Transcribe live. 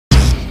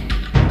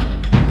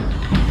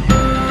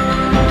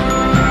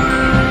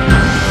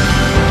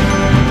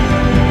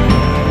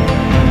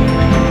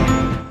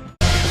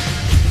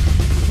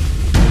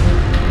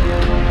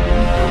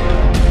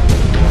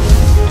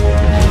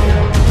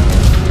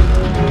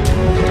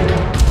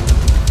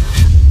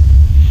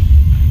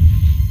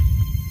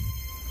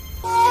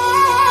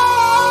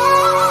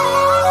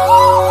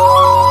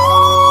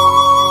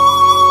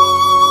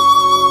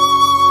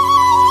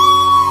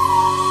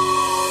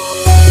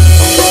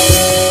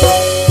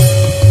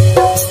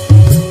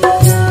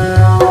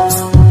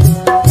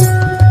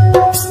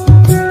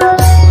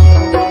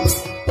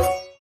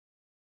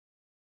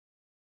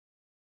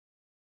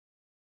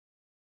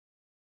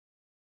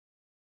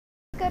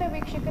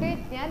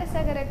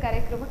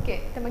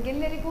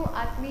ನಿಮಗೆಲ್ಲರಿಗೂ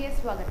ಆತ್ಮೀಯ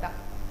ಸ್ವಾಗತ.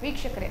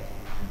 ವೀಕ್ಷಕರೇ,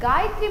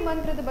 ಗಾಯತ್ರಿ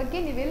ಮಂತ್ರದ ಬಗ್ಗೆ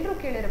ನೀವೆಲ್ಲರೂ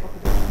ಕೇಳಿರಬಹುದು.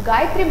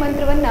 ಗಾಯತ್ರಿ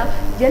ಮಂತ್ರವನ್ನ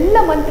ಎಲ್ಲ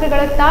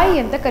ಮಂತ್ರಗಳ ತಾಯಿ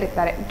ಅಂತ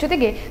ಕರೀತಾರೆ.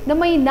 ಜೊತೆಗೆ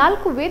ನಮ್ಮ ಈ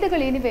 4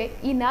 ವೇದಗಳೇನಿವೆ,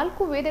 ಈ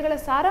 4 ವೇದಗಳ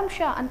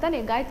ಸಾರಾಂಶ ಅಂತಾನೆ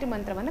ಗಾಯತ್ರಿ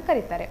ಮಂತ್ರವನ್ನ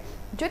ಕರೀತಾರೆ.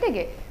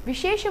 ಜೊತೆಗೆ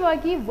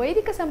ವಿಶೇಷವಾಗಿ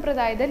ವೈದಿಕ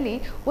ಸಂಪ್ರದಾಯದಲ್ಲಿ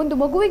ಒಂದು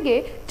ಮಗುವಿಗೆ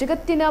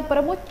ಜಗತ್ತಿನ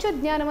ಪರಮೋಚ್ಚ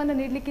ಜ್ಞಾನವನ್ನು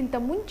ನೀಡಲಿಕ್ಕಿಂತ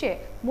ಮುಂಚೆ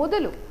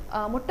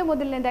ಮೊಟ್ಟ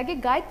ಮೊದಲನೇದಾಗಿ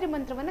ಗಾಯತ್ರಿ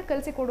ಮಂತ್ರವನ್ನು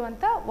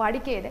ಕಲಿಸಿಕೊಡುವಂಥ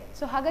ವಾಡಿಕೆ ಇದೆ.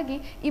 ಸೊ ಹಾಗಾಗಿ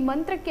ಈ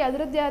ಮಂತ್ರಕ್ಕೆ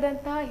ಅದರದ್ದೇ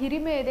ಆದಂತಹ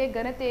ಹಿರಿಮೆ ಇದೆ,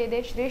 ಘನತೆ ಇದೆ,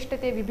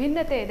 ಶ್ರೇಷ್ಠತೆ,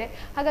 ವಿಭಿನ್ನತೆ ಇದೆ.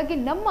 ಹಾಗಾಗಿ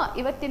ನಮ್ಮ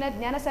ಇವತ್ತಿನ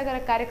ಜ್ಞಾನಸಾಗರ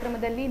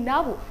ಕಾರ್ಯಕ್ರಮದಲ್ಲಿ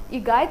ನಾವು ಈ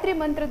ಗಾಯತ್ರಿ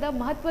ಮಂತ್ರದ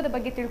ಮಹತ್ವದ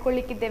ಬಗ್ಗೆ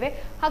ತಿಳ್ಕೊಳ್ಳಿಕ್ಕಿದ್ದೇವೆ.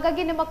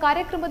 ಹಾಗಾಗಿ ನಮ್ಮ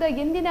ಕಾರ್ಯಕ್ರಮದ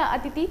ಎಂದಿನ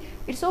ಅತಿಥಿ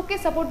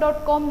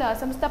itsoksupport.com ನ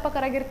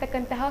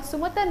ಸಂಸ್ಥಾಪಕರಾಗಿರ್ತಕ್ಕಂತಹ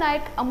ಸುಮತಾ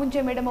ನಾಯಕ್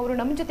ಅಮುಂಜೆ ಮೇಡಮ್ ಅವರು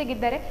ನಮ್ಮ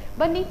ಜೊತೆಗಿದ್ದಾರೆ.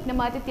 ಬನ್ನಿ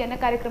ನಮ್ಮ ಅತಿಥಿಯನ್ನ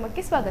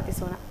ಕಾರ್ಯಕ್ರಮಕ್ಕೆ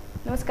ಸ್ವಾಗತಿಸೋಣ.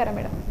 ನಮಸ್ಕಾರ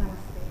ಮೇಡಮ್.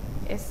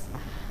 ಎಸ್,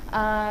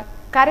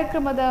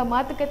 ಕಾರ್ಯಕ್ರಮದ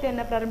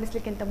ಮಾತುಕತೆಯನ್ನು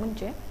ಪ್ರಾರಂಭಿಸಲಿಕ್ಕಿಂತ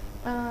ಮುಂಚೆ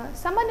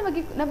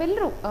ಸಾಮಾನ್ಯವಾಗಿ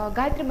ನಾವೆಲ್ಲರೂ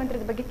ಗಾಯತ್ರಿ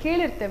ಮಂತ್ರದ ಬಗ್ಗೆ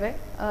ಕೇಳಿರ್ತೇವೆ,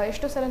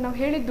 ಎಷ್ಟೋ ಸಲ ನಾವು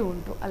ಹೇಳಿದ್ದು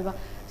ಉಂಟು ಅಲ್ವಾ?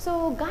 ಸೊ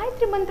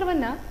ಗಾಯತ್ರಿ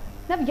ಮಂತ್ರವನ್ನು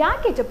ನಾವು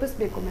ಯಾಕೆ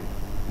ಜಪಿಸ್ಬೇಕು ಮ್ಯಾಮ್?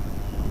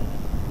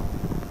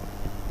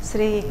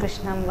 ಶ್ರೀ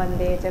ಕೃಷ್ಣಂ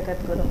ವಂದೇ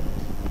ಜಗದ್ಗುರು.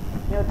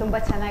 ನೀವು ತುಂಬ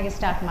ಚೆನ್ನಾಗಿ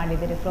ಸ್ಟಾರ್ಟ್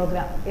ಮಾಡಿದ್ದೀರಿ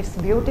ಪ್ರೋಗ್ರಾಮ್. It's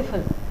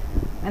beautiful.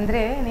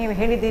 ಅಂದರೆ ನೀವು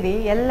ಹೇಳಿದ್ದೀರಿ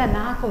ಎಲ್ಲ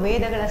 4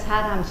 ವೇದಗಳ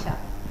ಸಾರಾಂಶ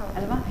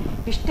ಅಲ್ವಾ?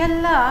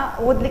 ಇಷ್ಟೆಲ್ಲ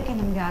ಓದಲಿಕ್ಕೆ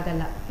ನಮಗೆ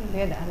ಆಗಲ್ಲ.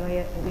 ವೇದ ಅಲ್ವಾ,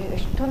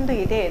 ಎಷ್ಟೊಂದು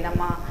ಇದೆ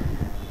ನಮ್ಮ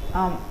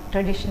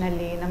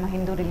ಟ್ರೆಡಿಷನಲ್ಲಿ, ನಮ್ಮ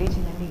ಹಿಂದೂ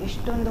ರಿಲಿಜನಲ್ಲಿ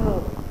ಎಷ್ಟೊಂದು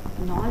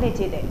ನಾಲೆಜ್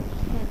ಇದೆ.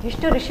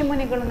 ಎಷ್ಟು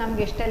ಋಷಿಮುನಿಗಳು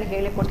ನಮಗೆ ಎಷ್ಟೆಲ್ಲ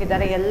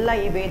ಹೇಳಿಕೊಟ್ಟಿದ್ದಾರೆ, ಎಲ್ಲ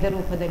ಈ ವೇದ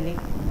ರೂಪದಲ್ಲಿ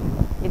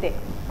ಇದೆ.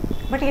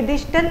 ಬಟ್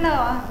ಇದಿಷ್ಟೆಲ್ಲ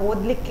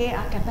ಓದಲಿಕ್ಕೆ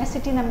ಆ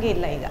ಕೆಪಾಸಿಟಿ ನಮಗೆ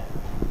ಇಲ್ಲ ಈಗ.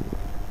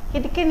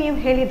 ಇದಕ್ಕೆ ನೀವು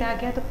ಹೇಳಿದ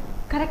ಹಾಗೆ ಅದು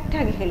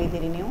ಕರೆಕ್ಟಾಗಿ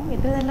ಹೇಳಿದ್ದೀರಿ ನೀವು.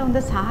 ಇದರದೆಲ್ಲ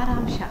ಒಂದು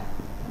ಸಾರಾಂಶ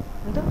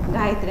ಒಂದು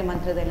ಗಾಯತ್ರಿ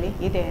ಮಂತ್ರದಲ್ಲಿ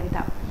ಇದೆ ಅಂತ.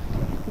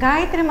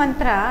 ಗಾಯತ್ರಿ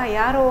ಮಂತ್ರ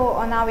ಯಾರೋ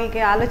ನಾವೀಗ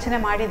ಆಲೋಚನೆ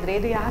ಮಾಡಿದರೆ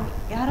ಇದು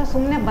ಯಾರೋ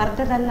ಸುಮ್ಮನೆ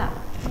ಬರ್ದದಲ್ಲ,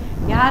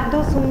 ಯಾರ್ದು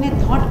ಸುಮ್ಮನೆ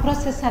ಥಾಟ್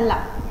ಪ್ರೊಸೆಸ್ ಅಲ್ಲ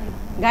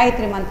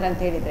ಗಾಯತ್ರಿ ಮಂತ್ರ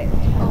ಅಂತ ಹೇಳಿದರೆ.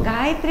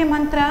 ಗಾಯತ್ರಿ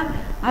ಮಂತ್ರ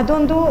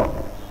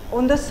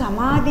ಅದೊಂದು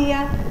ಸಮಾಧಿಯ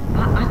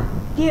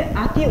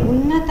ಅತಿ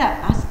ಉನ್ನತ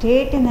ಆ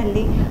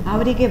ಸ್ಟೇಟಿನಲ್ಲಿ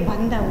ಅವರಿಗೆ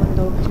ಬಂದ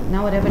ಒಂದು,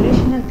 ನಾವು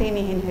ರೆವಲ್ಯೂಷನ್ ಅಂತ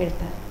ಏನು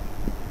ಹೇಳ್ತಾರೆ,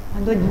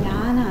 ಒಂದು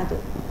ಜ್ಞಾನ. ಅದು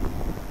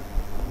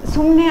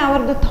ಸುಮ್ಮನೆ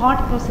ಅವ್ರದ್ದು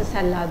ಥಾಟ್ ಪ್ರೊಸೆಸ್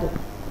ಅಲ್ಲ, ಅದು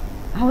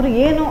ಅವರು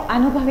ಏನು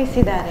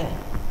ಅನುಭವಿಸಿದ್ದಾರೆ,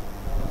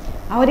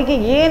 ಅವರಿಗೆ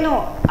ಏನು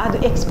ಅದು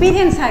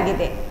ಎಕ್ಸ್ಪೀರಿಯನ್ಸ್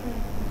ಆಗಿದೆ,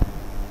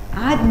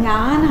 ಆ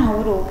ಜ್ಞಾನ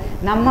ಅವರು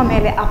ನಮ್ಮ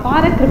ಮೇಲೆ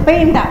ಅಪಾರ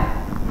ಕೃಪೆಯಿಂದ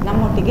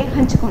ನಮ್ಮೊಟ್ಟಿಗೆ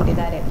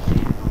ಹಂಚಿಕೊಂಡಿದ್ದಾರೆ.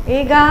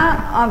 ಈಗ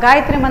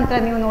ಗಾಯತ್ರಿ ಮಂತ್ರ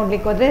ನೀವು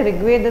ನೋಡ್ಲಿಕ್ಕೆ ಹೋದರೆ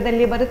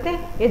ಋಗ್ವೇದದಲ್ಲಿ ಬರುತ್ತೆ,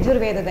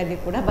 ಯಜುರ್ವೇದದಲ್ಲಿ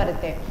ಕೂಡ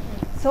ಬರುತ್ತೆ.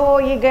 ಸೊ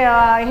ಈಗ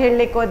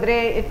ಹೇಳಲಿಕ್ಕೆ ಹೋದರೆ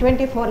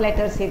 24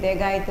 ಲೆಟರ್ಸ್ ಇದೆ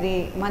ಗಾಯತ್ರಿ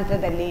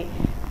ಮಂತ್ರದಲ್ಲಿ.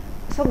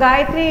 ಸೊ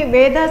ಗಾಯತ್ರಿ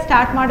ವೇದ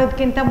ಸ್ಟಾರ್ಟ್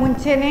ಮಾಡೋದಕ್ಕಿಂತ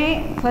ಮುಂಚೆನೇ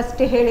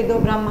ಫಸ್ಟ್ ಹೇಳಿದ್ದು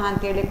ಬ್ರಹ್ಮ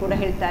ಅಂತೇಳಿ ಕೂಡ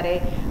ಹೇಳ್ತಾರೆ.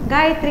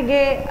 ಗಾಯತ್ರಿಗೆ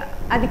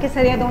ಅದಕ್ಕೆ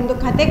ಸರಿಯಾದ ಒಂದು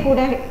ಕತೆ ಕೂಡ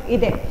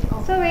ಇದೆ.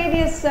 ಸೊ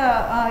ವೇರಿಯಸ್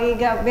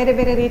ಈಗ ಬೇರೆ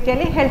ಬೇರೆ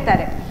ರೀತಿಯಲ್ಲಿ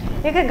ಹೇಳ್ತಾರೆ.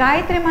 ಈಗ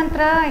ಗಾಯತ್ರಿ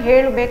ಮಂತ್ರ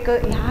ಹೇಳಬೇಕು,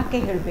 ಯಾಕೆ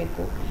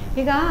ಹೇಳಬೇಕು?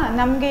 ಈಗ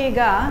ನಮಗೆ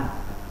ಈಗ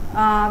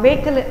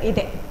ವೆಹಿಕಲ್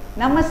ಇದೆ,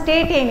 ನಮ್ಮ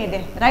ಸ್ಟೇಟ್ ಏನಿದೆ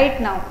ರೈಟ್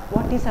ನಾವು,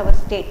 ವಾಟ್ ಈಸ್ ಅವರ್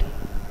ಸ್ಟೇಟ್?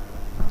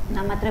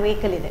 ನಮ್ಮ ಹತ್ರ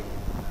ವೆಹಿಕಲ್ ಇದೆ,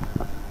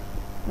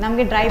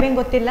 ನಮಗೆ ಡ್ರೈವಿಂಗ್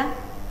ಗೊತ್ತಿಲ್ಲ,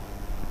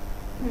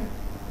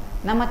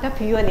 ನಮ್ಮ ಹತ್ರ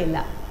ಫ್ಯೂಯಲ್ ಇಲ್ಲ,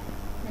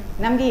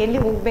 ನಮಗೆ ಎಲ್ಲಿ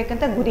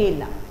ಹೋಗ್ಬೇಕಂತ ಗುರಿ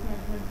ಇಲ್ಲ.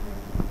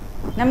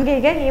 ನಮಗೆ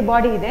ಈಗ ಈ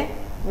ಬಾಡಿ ಇದೆ,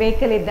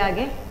 ವೆಹಿಕಲ್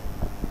ಇದ್ದಾಗೆ.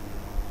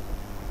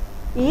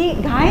 ಈ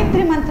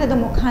ಗಾಯತ್ರಿ ಮಂತ್ರದ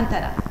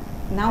ಮುಖಾಂತರ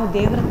ನಾವು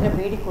ದೇವರ ಹತ್ರ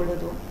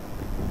ಬೇಡಿಕೊಳ್ಳೋದು,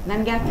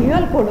 ನನಗೆ ಆ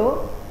ಫ್ಯೂಯಲ್ ಕೊಡು,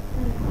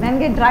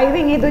 ನನಗೆ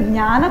ಡ್ರೈವಿಂಗ್ ಇದು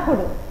ಜ್ಞಾನ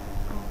ಕೊಡು,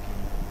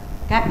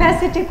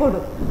 ಕೆಪಾಸಿಟಿ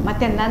ಕೊಡು,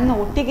 ಮತ್ತು ನನ್ನ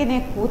ಒಟ್ಟಿಗೆ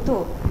ಕೂತು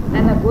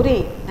ನನ್ನ ಗುರಿ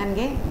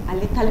ನನಗೆ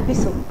ಅಲ್ಲಿ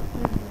ತಲುಪಿಸು.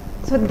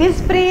 So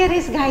this prayer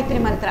is Gayatri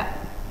ಮಂತ್ರ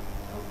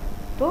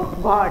ಟು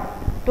ಗಾಡ್,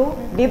 ಟು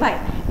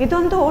ಡಿವೈನ್.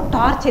 ಇದೊಂದು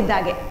ಟಾರ್ಚ್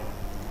ಇದ್ದಾಗೆ,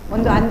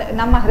 ಒಂದು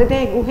ನಮ್ಮ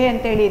ಹೃದಯ ಗುಹೆ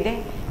ಅಂತೇಳಿ ಇದೆ.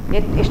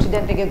 ಎಷ್ಟು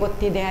ಜನರಿಗೆ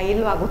ಗೊತ್ತಿದೆ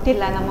ಇಲ್ವಾ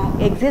ಗೊತ್ತಿಲ್ಲ. ನಮ್ಮ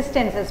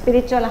ಎಕ್ಸಿಸ್ಟೆನ್ಸ್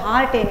ಸ್ಪಿರಿಚುವಲ್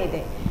ಹಾರ್ಟ್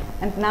ಏನಿದೆ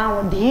ಅಂತ ನಾವು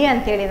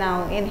ಅಂತೇಳಿ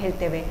ನಾವು ಏನು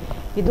ಹೇಳ್ತೇವೆ,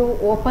 ಇದು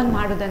ಓಪನ್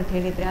ಮಾಡೋದಂತ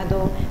ಹೇಳಿದರೆ ಅದು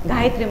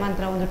ಗಾಯತ್ರಿ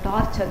ಮಂತ್ರ ಒಂದು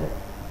ಟಾರ್ಚ್. ಅದು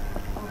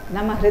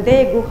ನಮ್ಮ ಹೃದಯ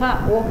ಗುಹ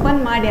ಓಪನ್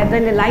ಮಾಡಿ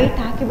ಅದರಲ್ಲಿ ಲೈಟ್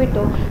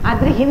ಹಾಕಿಬಿಟ್ಟು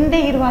ಅದ್ರ ಹಿಂದೆ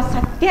ಇರುವ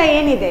ಸತ್ಯ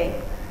ಏನಿದೆ,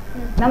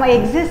 ನಮ್ಮ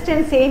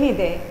ಎಕ್ಸಿಸ್ಟೆನ್ಸ್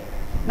ಏನಿದೆ,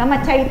 ನಮ್ಮ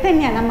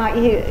ಚೈತನ್ಯ, ನಮ್ಮ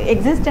ಈ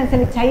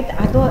ಎಕ್ಸಿಸ್ಟೆನ್ಸಲ್ಲಿ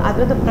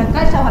ಅದರದ್ದು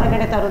ಪ್ರಕಾಶ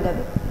ಹೊರಗಡೆ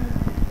ತರೋದದು.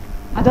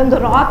 ಅದೊಂದು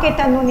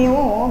ರಾಕೆಟನ್ನು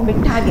ನೀವು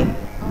ಬಿಟ್ಟ ಹಾಗೆ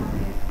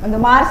ಒಂದು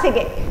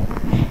ಮಾರ್ಸಿಗೆ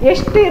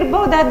ಎಷ್ಟು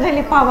ಇರ್ಬೋದು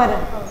ಅದರಲ್ಲಿ ಪವರ್,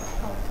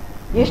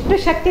 ಎಷ್ಟು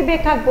ಶಕ್ತಿ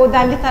ಬೇಕಾಗ್ಬೋದು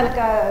ಅಲ್ಲಿ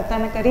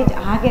ತನಕ ರೀಚ್.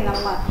 ಹಾಗೆ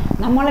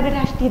ನಮ್ಮೊಳಗಡೆ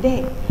ಅಷ್ಟಿದೆ.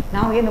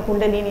 ನಾವು ಏನು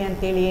ಕುಂಡಲಿನಿ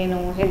ಅಂತೇಳಿ ಏನು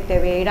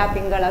ಹೇಳ್ತೇವೆ,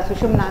 ಇಡಾಪಿಂಗಳ,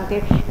 ಸುಷುಮ್ನ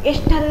ಅಂತೇಳಿ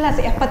ಎಷ್ಟೆಲ್ಲ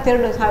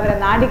 72,000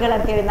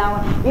 ನಾಡಿಗಳಂತೇಳಿ ನಾವು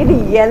ಇದು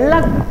ಎಲ್ಲ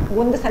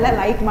ಒಂದು ಸಲ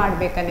ಲೈಟ್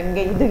ಮಾಡಬೇಕಾ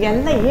ನಿಮಗೆ? ಇದು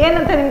ಎಲ್ಲ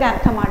ಏನಂತ ನಿಮಗೆ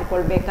ಅರ್ಥ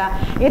ಮಾಡ್ಕೊಳ್ಬೇಕಾ?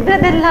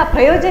 ಇದರದೆಲ್ಲ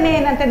ಪ್ರಯೋಜನ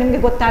ಏನಂತ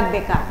ನಿಮಗೆ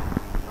ಗೊತ್ತಾಗಬೇಕಾ?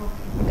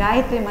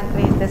 ಗಾಯತ್ರಿ ಮಂತ್ರ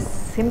ಇಸ್ ದ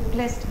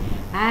ಸಿಂಪ್ಲೆಸ್ಟ್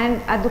ಆ್ಯಂಡ್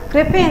ಅದು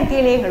ಕೃಪೆ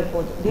ಅಂತೇಳಿ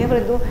ಹೇಳ್ಬೋದು.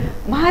 ದೇವರದ್ದು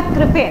ಮಹತ್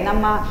ಕೃಪೆ,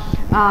 ನಮ್ಮ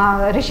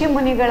ಋಷಿ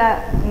ಮುನಿಗಳ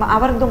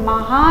ಅವರದ್ದು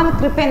ಮಹಾನ್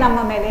ಕೃಪೆ ನಮ್ಮ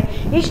ಮೇಲೆ.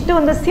 ಇಷ್ಟು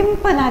ಒಂದು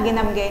ಸಿಂಪಲ್ ಆಗಿ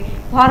ನಮಗೆ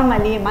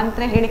ಫಾರ್ಮಲಿ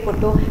ಮಂತ್ರ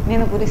ಹೇಳಿಕೊಟ್ಟು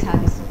ನೀನು ಗುರಿ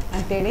ಸಾಧಿಸು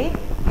ಅಂತೇಳಿ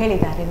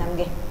ಹೇಳಿದ್ದಾರೆ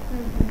ನಮಗೆ.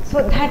 So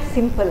that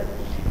simple.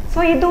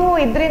 ಸೊ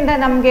ಇದರಿಂದ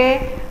ನಮಗೆ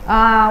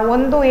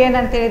ಒಂದು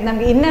ಏನಂತ ಹೇಳಿದ್ರೆ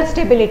ನಮಗೆ ಇನ್ನರ್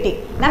ಸ್ಟೆಬಿಲಿಟಿ.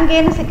 ನಮ್ಗೆ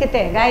ಏನು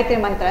ಸಿಕ್ಕುತ್ತೆ ಗಾಯತ್ರಿ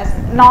ಮಂತ್ರ?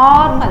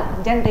 ನಾರ್ಮಲ್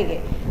ಜನರಿಗೆ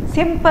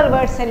ಸಿಂಪಲ್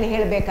ವರ್ಡ್ಸಲ್ಲಿ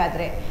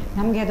ಹೇಳಬೇಕಾದ್ರೆ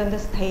ನಮಗೆ ಅದೊಂದು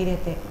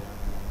ಸ್ಥೈರ್ಯತೆ,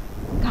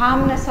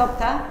 ಕಾಮ್ನೆಸ್ ಆಫ್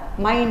ದ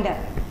ಮೈಂಡ್.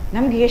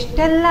 ನಮಗೆ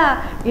ಎಷ್ಟೆಲ್ಲ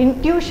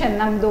ಇಂಟ್ಯೂಷನ್,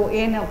 ನಮ್ಮದು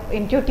ಏನು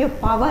ಇಂಟ್ಯೂಟಿವ್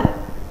ಪವರ್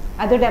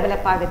ಅದು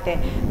ಡೆವಲಪ್ ಆಗುತ್ತೆ.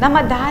 ನಮ್ಮ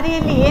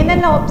ದಾರಿಯಲ್ಲಿ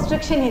ಏನೆಲ್ಲ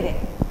ಒಬ್ಸ್ಟ್ರಕ್ಷನ್ ಇದೆ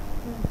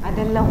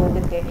ಅದೆಲ್ಲ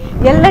ಹೋಗುತ್ತೆ,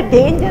 ಎಲ್ಲ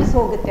ಡೇಂಜರ್ಸ್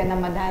ಹೋಗುತ್ತೆ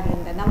ನಮ್ಮ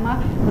ದಾರಿಯಿಂದ. ನಮ್ಮ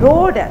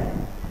ರೋಡ್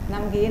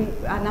ನಮಗೆ ಏನು,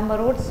 ನಮ್ಮ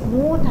ರೋಡ್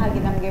ಸ್ಮೂತ್ ಆಗಿ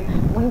ನಮಗೆ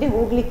ಮುಂದೆ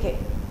ಹೋಗಲಿಕ್ಕೆ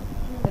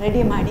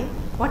ರೆಡಿ ಮಾಡಿ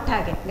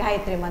ಒಟ್ಟಾಗೆ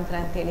ಗಾಯತ್ರಿ ಮಂತ್ರ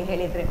ಅಂತೇಳಿ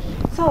ಹೇಳಿದರೆ.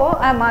 ಸೊ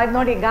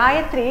ನೋಡಿ,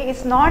 Gayatri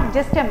is not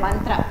just A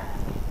ಮಂತ್ರ,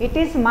 ಇಟ್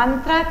ಈಸ್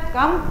ಮಂತ್ರ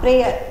ಕಮ್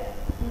ಪ್ರೇಯರ್.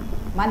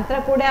 ಮಂತ್ರ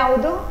ಕೂಡ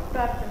ಹೌದು,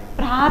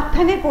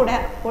 ಪ್ರಾರ್ಥನೆ ಕೂಡ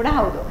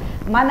ಹೌದು.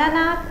 ಮನನ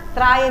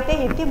ತ್ರಾಯತೆ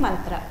ಇತಿ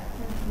ಮಂತ್ರ.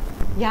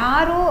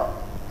 ಯಾರು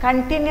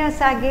ಕಂಟಿನ್ಯೂಸ್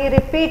ಆಗಿ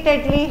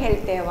ರಿಪೀಟೆಡ್ಲಿ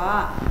ಹೇಳ್ತೇವಾ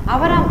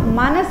ಅವರ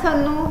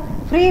ಮನಸ್ಸನ್ನು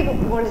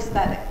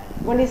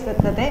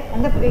ಗೊಳಿಸುತ್ತದೆ,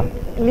 ಅಂದರೆ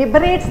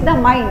ಲಿಬರೇಟ್ಸ್ ದ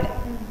ಮೈಂಡ್.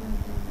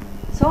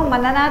 ಸೊ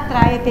ಮನನ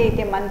ತ್ರಾಯತೆ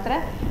ಇತಿ ಮಂತ್ರ,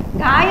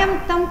 ಗಾಯಂ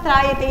ತಂ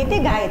ತ್ರಾಯತೆ ಇತಿ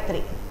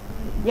ಗಾಯತ್ರಿ.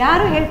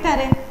 ಯಾರು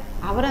ಹೇಳ್ತಾರೆ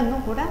ಅವರನ್ನು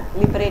ಕೂಡ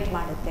ಲಿಬರೇಟ್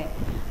ಮಾಡುತ್ತೆ,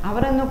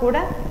 ಅವರನ್ನು ಕೂಡ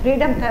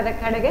ಫ್ರೀಡಮ್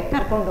ಕಡೆಗೆ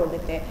ಕರ್ಕೊಂಡು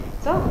ಹೋಗುತ್ತೆ.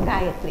 ಸೊ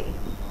ಗಾಯತ್ರಿ.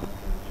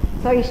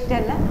 ಸೊ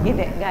ಇಷ್ಟೆಲ್ಲ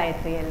ಇದೆ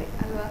ಗಾಯತ್ರಿಯಲ್ಲಿ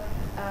ಅಲ್ವಾ?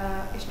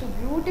 ಎಷ್ಟು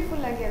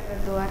ಬ್ಯೂಟಿಫುಲ್ ಆಗಿ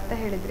ಅದರದ್ದು ಅರ್ಥ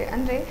ಹೇಳಿದರೆ.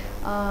 ಅಂದರೆ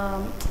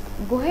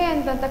ಗುಹೆ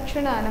ಅಂತ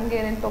ತಕ್ಷಣ ನಮಗೆ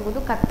ನೆನಪಾಗೋದು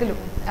ಕತ್ತಲು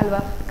ಅಲ್ವಾ?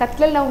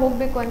 ಕತ್ತಲಲ್ಲಿ ನಾವು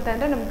ಹೋಗಬೇಕು ಅಂತ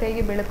ಅಂದರೆ ನಮ್ಮ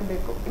ಕೈಗೆ ಬೆಳಕು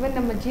ಬೇಕು. ಇವನ್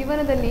ನಮ್ಮ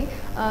ಜೀವನದಲ್ಲಿ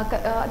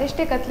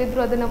ಅದೆಷ್ಟೇ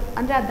ಕತ್ತಲಿದ್ರು ಅದನ್ನು,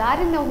 ಅಂದರೆ ಆ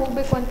ದಾರಿನ ನಾವು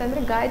ಹೋಗಬೇಕು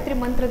ಅಂತಂದರೆ ಗಾಯತ್ರಿ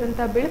ಮಂತ್ರದಂಥ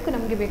ಬೆಳಕು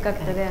ನಮಗೆ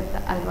ಬೇಕಾಗ್ತದೆ ಅಂತ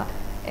ಅಲ್ವಾ?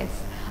 ಎಸ್.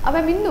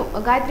 ಮ್ಯಾಮ್, ಇನ್ನು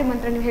ಗಾಯತ್ರಿ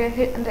ಮಂತ್ರ ನೀವು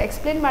ಅಂದರೆ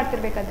ಎಕ್ಸ್ಪ್ಲೇನ್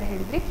ಮಾಡ್ತಿರ್ಬೇಕಾದ್ರೆ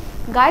ಹೇಳಿದ್ರಿ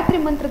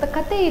ಗಾಯತ್ರಿ ಮಂತ್ರದ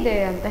ಕತೆ ಇದೆ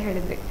ಅಂತ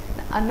ಹೇಳಿದ್ರಿ.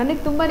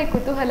 ನನಗೆ ತುಂಬಾ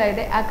ಕುತೂಹಲ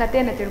ಇದೆ ಆ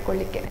ಕಥೆಯನ್ನು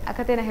ತಿಳ್ಕೊಳ್ಳಿಕ್ಕೆ. ಆ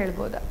ಕಥೆನ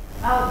ಹೇಳ್ಬೋದಾ?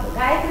 ಹೌದು,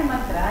 ಗಾಯತ್ರಿ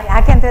ಮಂತ್ರ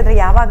ಯಾಕೆ ಅಂತ ಹೇಳಿದ್ರೆ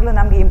ಯಾವಾಗಲೂ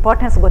ನಮಗೆ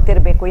ಇಂಪಾರ್ಟೆನ್ಸ್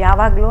ಗೊತ್ತಿರಬೇಕು.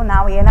 ಯಾವಾಗಲೂ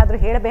ನಾವು ಏನಾದರೂ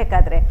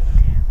ಹೇಳಬೇಕಾದ್ರೆ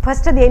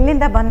ಫಸ್ಟ್ ಅದು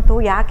ಎಲ್ಲಿಂದ ಬಂತು,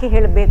 ಯಾಕೆ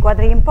ಹೇಳಬೇಕು,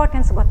 ಅದರ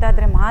ಇಂಪಾರ್ಟೆನ್ಸ್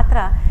ಗೊತ್ತಾದರೆ ಮಾತ್ರ.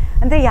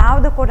 ಅಂದರೆ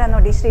ಯಾವುದು ಕೂಡ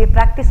ನೋಡಿ,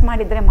 ಪ್ರಾಕ್ಟೀಸ್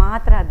ಮಾಡಿದರೆ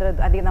ಮಾತ್ರ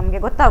ಅದಕ್ಕೆ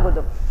ನಮಗೆ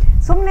ಗೊತ್ತಾಗೋದು.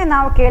 ಸುಮ್ಮನೆ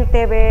ನಾವು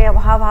ಕೇಳ್ತೇವೆ,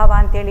 ವಾ ವಾ ವಾ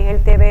ಅಂತೇಳಿ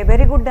ಹೇಳ್ತೇವೆ,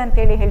 ವೆರಿ ಗುಡ್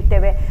ಅಂತೇಳಿ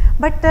ಹೇಳ್ತೇವೆ,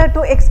 ಬಟ್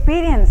ಟು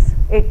ಎಕ್ಸ್ಪೀರಿಯನ್ಸ್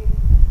ಇಟ್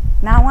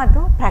ನಾವು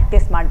ಅದು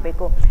ಪ್ರಾಕ್ಟೀಸ್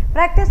ಮಾಡಬೇಕು.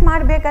 ಪ್ರಾಕ್ಟೀಸ್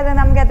ಮಾಡಬೇಕಾದ್ರೆ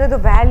ನಮಗೆ ಅದರದ್ದು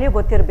ವ್ಯಾಲ್ಯೂ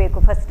ಗೊತ್ತಿರಬೇಕು.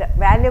 ಫಸ್ಟ್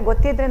ವ್ಯಾಲ್ಯೂ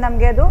ಗೊತ್ತಿದ್ದರೆ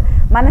ನಮಗೆ ಅದು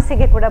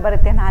ಮನಸ್ಸಿಗೆ ಕೂಡ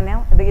ಬರುತ್ತೆ, ನಾನು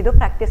ಇದು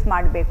ಪ್ರಾಕ್ಟೀಸ್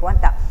ಮಾಡಬೇಕು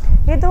ಅಂತ.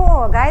 ಇದು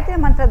ಗಾಯತ್ರಿ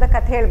ಮಂತ್ರದ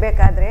ಕಥೆ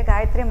ಹೇಳಬೇಕಾದ್ರೆ,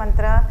 ಗಾಯತ್ರಿ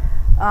ಮಂತ್ರ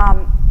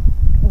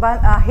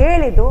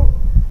ಹೇಳಿದ್ದು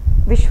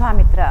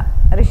ವಿಶ್ವಾಮಿತ್ರ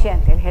ಋಷಿ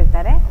ಅಂತೇಳಿ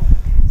ಹೇಳ್ತಾರೆ.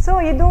 ಸೊ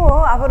ಇದು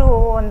ಅವರು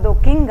ಒಂದು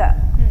king,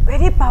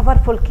 very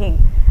powerful king.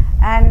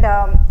 And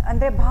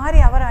ಅಂದರೆ ಭಾರಿ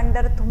ಅವರ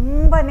ಅಂಡರ್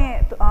ತುಂಬಾ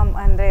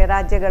ಅಂದರೆ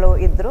ರಾಜ್ಯಗಳು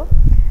ಇದ್ದರು.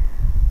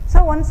 ಸೊ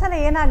ಒಂದ್ಸಲ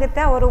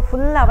ಏನಾಗುತ್ತೆ, ಅವರು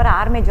ಫುಲ್ ಅವರ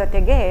ಆರ್ಮಿ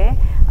ಜೊತೆಗೆ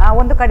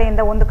ಒಂದು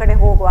ಕಡೆಯಿಂದ ಒಂದು ಕಡೆ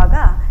ಹೋಗುವಾಗ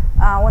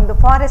ಒಂದು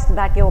ಫಾರೆಸ್ಟ್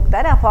ದಾಟಿ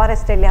ಹೋಗ್ತಾರೆ. ಆ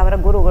ಫಾರೆಸ್ಟಲ್ಲಿ ಅವರ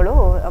ಗುರುಗಳು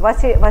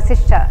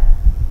ವಸಿಷ್ಠ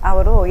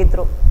ಅವರು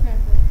ಇದ್ದರು.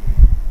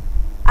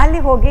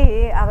 ಅಲ್ಲಿ ಹೋಗಿ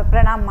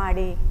ಪ್ರಣಾಮ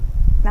ಮಾಡಿ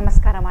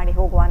ನಮಸ್ಕಾರ ಮಾಡಿ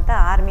ಹೋಗುವಂಥ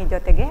ಆರ್ಮಿ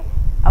ಜೊತೆಗೆ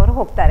ಅವರು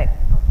ಹೋಗ್ತಾರೆ.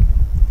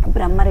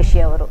 ಬ್ರಹ್ಮ ಋಷಿ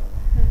ಅವರು,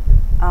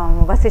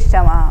 ವಸಿಷ್ಠ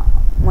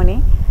ಮುನಿ.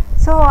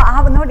 ಸೊ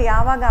ನೋಡಿ,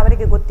 ಆವಾಗ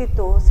ಅವರಿಗೆ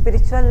ಗೊತ್ತಿತ್ತು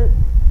ಸ್ಪಿರಿಚುವಲ್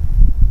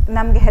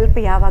ನಮಗೆ ಹೆಲ್ಪ್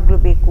ಯಾವಾಗಲೂ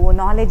ಬೇಕು,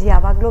 ನಾಲೆಜ್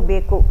ಯಾವಾಗಲೂ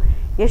ಬೇಕು.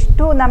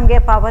 ಎಷ್ಟು ನಮಗೆ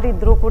ಪವರ್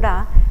ಇದ್ದರೂ ಕೂಡ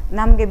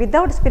ನಮಗೆ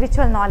ವಿದೌಟ್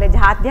ಸ್ಪಿರಿಚುವಲ್ ನಾಲೆಜ್,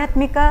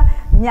 ಆಧ್ಯಾತ್ಮಿಕ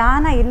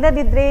ಜ್ಞಾನ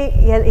ಇಲ್ಲದಿದ್ದರೆ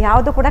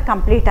ಯಾವುದು ಕೂಡ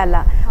ಕಂಪ್ಲೀಟ್ ಅಲ್ಲ.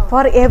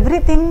 For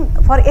everything,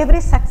 for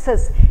every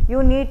success you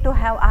need to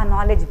have ಆ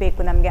ನಾಲೆಜ್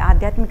ಬೇಕು ನಮಗೆ.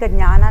 ಆಧ್ಯಾತ್ಮಿಕ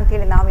ಜ್ಞಾನ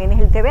ಅಂತೇಳಿ ನಾವು ಏನು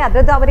ಹೇಳ್ತೇವೆ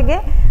ಅದರದ್ದು ಅವರಿಗೆ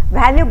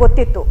ವ್ಯಾಲ್ಯೂ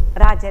ಗೊತ್ತಿತ್ತು,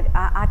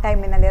 ಆ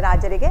ಟೈಮಿನಲ್ಲಿ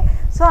ರಾಜರಿಗೆ.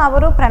 ಸೊ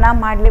ಅವರು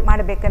ಪ್ರಣಾಮ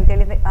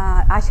ಮಾಡಬೇಕಂತೇಳಿ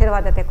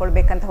ಆಶೀರ್ವಾದ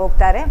ತಗೊಳ್ಬೇಕಂತ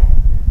ಹೋಗ್ತಾರೆ.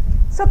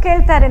 ಸೊ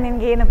ಕೇಳ್ತಾರೆ,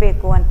 ನಿಮ್ಗೆ ಏನು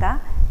ಬೇಕು ಅಂತ.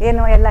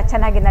 ಏನು ಎಲ್ಲ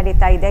ಚೆನ್ನಾಗಿ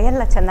ನಡೀತಾ ಇದೆ,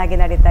 ಎಲ್ಲ ಚೆನ್ನಾಗಿ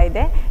ನಡೀತಾ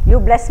ಇದೆ, you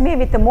bless me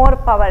with more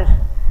power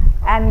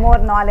and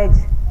more knowledge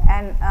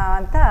and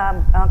ಅಂತ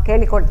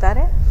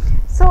ಕೇಳಿಕೊಡ್ತಾರೆ.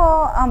 ಸೊ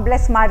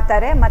ಬ್ಲೆಸ್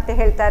ಮಾಡ್ತಾರೆ. ಮತ್ತು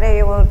ಹೇಳ್ತಾರೆ,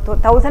 ಇವರು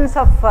ಥೌಸಂಡ್ಸ್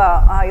ಆಫ್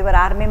ಇವರ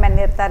ಆರ್ಮಿ ಮೆನ್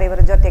ಇರ್ತಾರೆ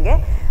ಇವರ ಜೊತೆಗೆ.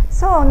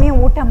 ಸೊ ನೀವು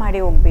ಊಟ ಮಾಡಿ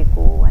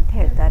ಹೋಗಬೇಕು ಅಂತ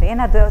ಹೇಳ್ತಾರೆ.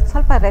 ಏನಾದರೂ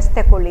ಸ್ವಲ್ಪ ರೆಸ್ಟ್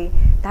ತಗೊಳ್ಳಿ,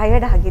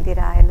 ಟಯರ್ಡ್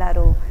ಆಗಿದ್ದೀರಾ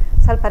ಎಲ್ಲರೂ,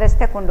 ಸ್ವಲ್ಪ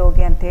ರೆಸ್ಟ್ ತಗೊಂಡು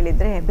ಹೋಗಿ ಅಂತ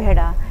ಹೇಳಿದರೆ, ಬೇಡ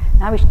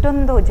ನಾವು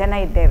ಇಷ್ಟೊಂದು ಜನ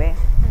ಇದ್ದೇವೆ,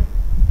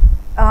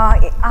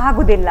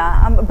 ಆಗುವುದಿಲ್ಲ,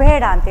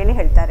 ಬೇಡ ಅಂತೇಳಿ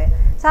ಹೇಳ್ತಾರೆ.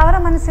 ಸೊ ಅವರ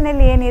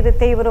ಮನಸ್ಸಿನಲ್ಲಿ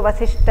ಏನಿರುತ್ತೆ, ಇವರು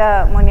ವಸಿಷ್ಠ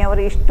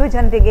ಮುನಿಯವರು ಇಷ್ಟು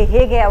ಜನರಿಗೆ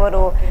ಹೇಗೆ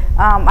ಅವರು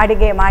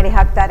ಅಡಿಗೆ ಮಾಡಿ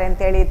ಹಾಕ್ತಾರೆ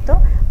ಅಂತೇಳಿ ಇತ್ತು.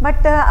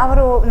 ಬಟ್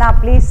ಅವರು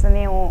ಪ್ಲೀಸ್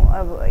ನೀವು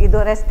ಇದು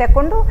ರೆಸ್ಟ್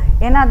ತಗೊಂಡು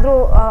ಏನಾದರೂ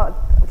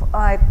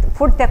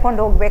ಫುಡ್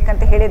ತಗೊಂಡು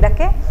ಹೋಗ್ಬೇಕಂತ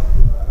ಹೇಳಿದ್ದಕ್ಕೆ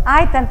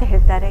ಆಯ್ತಂತ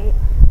ಹೇಳ್ತಾರೆ.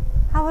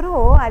 ಅವರು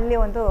ಅಲ್ಲಿ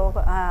ಒಂದು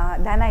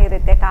ದನ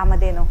ಇರುತ್ತೆ,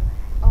 ಕಾಮಧೇನು.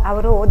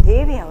 ಅವರು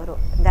ದೇವಿ, ಅವರು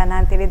ದನ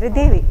ಅಂತೇಳಿದರೆ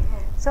ದೇವಿ.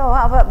 ಸೊ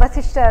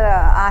ವಸಿಷ್ಠ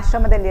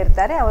ಆಶ್ರಮದಲ್ಲಿ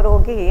ಇರ್ತಾರೆ. ಅವರು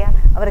ಹೋಗಿ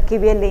ಅವರ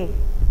ಕಿವಿಯಲ್ಲಿ,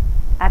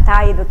 ಆ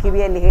ತಾಯಿದು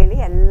ಕಿವಿಯಲ್ಲಿ ಹೇಳಿ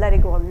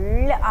ಎಲ್ಲರಿಗೂ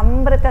ಒಳ್ಳೆ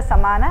ಅಮೃತ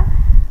ಸಮಾನ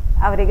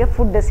ಅವರಿಗೆ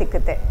ಫುಡ್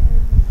ಸಿಕ್ಕುತ್ತೆ.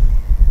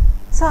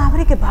 ಸೊ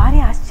ಅವರಿಗೆ ಭಾರಿ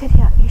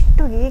ಆಶ್ಚರ್ಯ,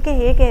 ಎಷ್ಟು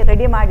ಹೇಗೆ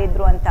ರೆಡಿ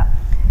ಮಾಡಿದ್ರು ಅಂತ.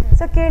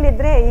 ಸೊ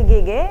ಕೇಳಿದರೆ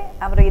ಹೀಗೆ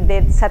ಅವರು ಇದ್ದೇ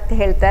ಸತ್ಯ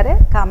ಹೇಳ್ತಾರೆ,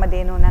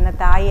 ಕಾಮಧೇನು ನನ್ನ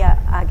ತಾಯಿ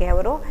ಹಾಗೆ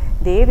ಅವರು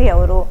ದೇವಿ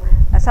ಅವರು.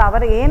 ಸೊ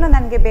ಅವರು ಏನು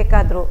ನನಗೆ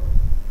ಬೇಕಾದರೂ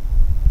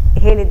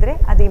ಹೇಳಿದರೆ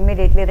ಅದು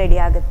ಇಮ್ಮಿಡಿಯೇಟ್ಲಿ ರೆಡಿ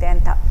ಆಗುತ್ತೆ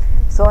ಅಂತ.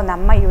 ಸೊ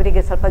ನಮ್ಮ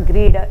ಇವರಿಗೆ ಸ್ವಲ್ಪ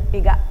ಗ್ರೀಡ್,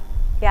 ಈಗ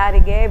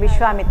ಯಾರಿಗೆ?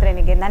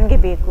 ವಿಶ್ವಾಮಿತ್ರನಿಗೆ. ನನಗೆ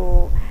ಬೇಕು.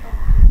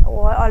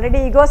 ಆಲ್ರೆಡಿ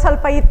ಈಗೋ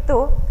ಸ್ವಲ್ಪ ಇತ್ತು,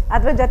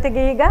 ಅದ್ರ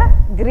ಜೊತೆಗೆ ಈಗ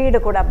ಗ್ರೀಡ್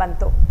ಕೂಡ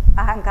ಬಂತು.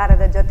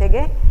 ಅಹಂಕಾರದ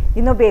ಜೊತೆಗೆ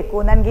ಇನ್ನೂ ಬೇಕು,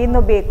 ನನಗೆ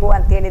ಇನ್ನೂ ಬೇಕು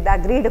ಅಂತೇಳಿದ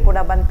ಗ್ರೀಡ್ ಕೂಡ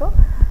ಬಂತು.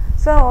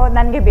 ಸೊ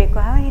ನನಗೆ ಬೇಕು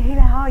ಹೇಳಿ,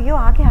 ಅಯ್ಯೋ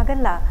ಹಾಗೆ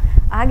ಆಗಲ್ಲ.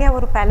 ಹಾಗೆ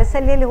ಅವರು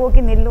ಪ್ಯಾಲೇಸಲ್ಲಿ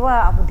ಹೋಗಿ ನಿಲ್ಲುವ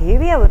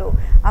ದೇವಿಯವರು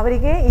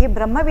ಅವರಿಗೆ ಈ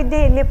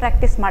ಬ್ರಹ್ಮವಿದ್ಯೆಯಲ್ಲಿ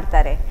ಪ್ರಾಕ್ಟೀಸ್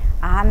ಮಾಡ್ತಾರೆ.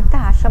 ಅಂಥ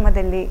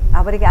ಆಶ್ರಮದಲ್ಲಿ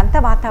ಅವರಿಗೆ ಅಂಥ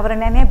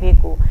ವಾತಾವರಣನೇ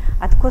ಬೇಕು.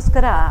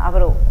 ಅದಕ್ಕೋಸ್ಕರ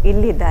ಅವರು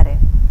ಇಲ್ಲಿದ್ದಾರೆ.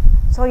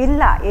 ಸೊ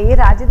ಇಲ್ಲ, ಈ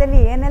ರಾಜ್ಯದಲ್ಲಿ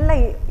ಏನೆಲ್ಲ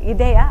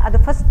ಇದೆಯಾ ಅದು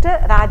ಫಸ್ಟ್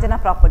ರಾಜನ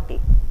ಪ್ರಾಪರ್ಟಿ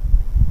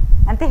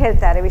ಅಂತ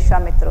ಹೇಳ್ತಾರೆ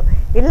ವಿಶ್ವಾಮಿತ್ರರು.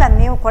 ಇಲ್ಲ,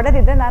 ನೀವು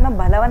ಕೊಡದಿದ್ದರೆ ನಾನು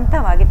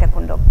ಬಲವಂತವಾಗಿ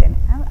ತಗೊಂಡು ಹೋಗ್ತೇನೆ,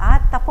 ಆ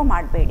ತಪ್ಪು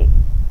ಮಾಡಬೇಡಿ.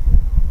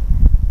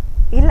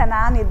 ಇಲ್ಲ,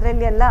 ನಾನು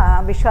ಇದರಲ್ಲಿ ಎಲ್ಲ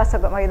ವಿಶ್ವಾಸ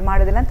ಇದು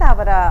ಮಾಡೋದಿಲ್ಲ ಅಂತ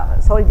ಅವರ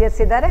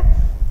ಸೋಲ್ಜರ್ಸ್ ಇದ್ದಾರೆ,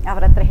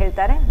 ಅವರ ಹತ್ರ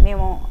ಹೇಳ್ತಾರೆ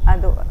ನೀವು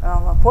ಅದು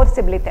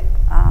ಫೋರ್ಸಿಬಿಲಿಟಿ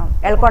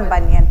ಎಳ್ಕೊಂಡು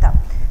ಬನ್ನಿ ಅಂತ.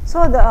 ಸೊ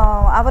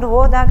ಅವರು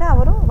ಹೋದಾಗ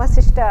ಅವರು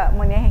ವಸಿಷ್ಠ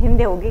ಮುನಿಯ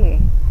ಹಿಂದೆ ಹೋಗಿ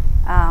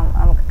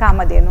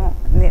ಕಾಮಧೇನು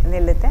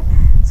ನಿಲ್ಲುತ್ತೆ.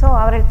 ಸೊ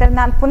ಅವ್ರು ಹೇಳ್ತಾರೆ,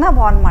 ನಾನು ಪುನಃ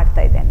ವಾರ್ನ್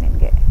ಮಾಡ್ತಾ ಇದ್ದೇನೆ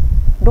ನಿನಗೆ,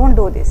 don't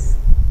do this.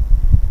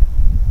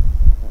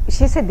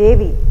 She's A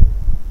ದೇವಿ,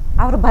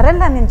 ಅವರು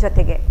ಬರಲ್ಲ ನಿನ್ನ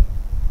ಜೊತೆಗೆ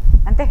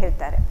ಅಂತ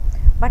ಹೇಳ್ತಾರೆ.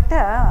 ಬಟ್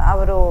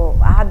ಅವರು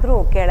ಆದರೂ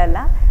ಕೇಳಲ್ಲ.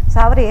 ಸೊ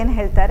ಅವರು ಏನು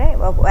ಹೇಳ್ತಾರೆ,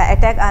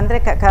 ಅಟ್ಯಾಕ್ ಅಂದರೆ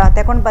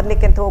ತಗೊಂಡು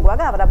ಬರಲಿಕ್ಕೆ ಅಂತ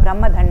ಹೋಗುವಾಗ ಅವರ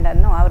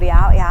ಬ್ರಹ್ಮದಂಡನ್ನು ಅವರು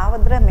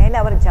ಯಾವುದರ ಮೇಲೆ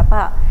ಅವರ ಜಪ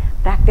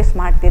ಪ್ರಾಕ್ಟೀಸ್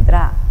ಮಾಡ್ತಿದ್ರ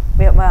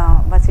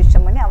ವಸಿಷ್ಠ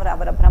ಮುನಿ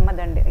ಅವರ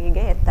ಬ್ರಹ್ಮದಂಡ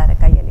ಹೀಗೆ ಎತ್ತಾರೆ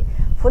ಕೈಯಲ್ಲಿ.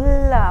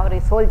 ಫುಲ್ ಅವರ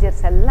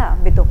ಸೋಲ್ಜರ್ಸ್ ಎಲ್ಲ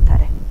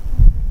ಬಿದ್ದೋಗ್ತಾರೆ.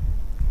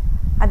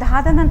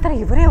 ಅದಾದ ನಂತರ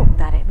ಇವರೇ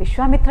ಹೋಗ್ತಾರೆ,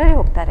 ವಿಶ್ವಾಮಿತ್ರರೇ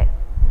ಹೋಗ್ತಾರೆ,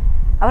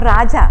 ಅವ್ರ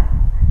ರಾಜ.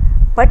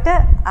 ಬಟ್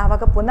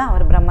ಆವಾಗ ಪುನಃ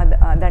ಅವರು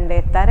ದಂಡ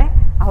ಎತ್ತಾರೆ,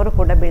 ಅವರು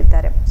ಕೂಡ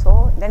ಬೀಳ್ತಾರೆ. ಸೊ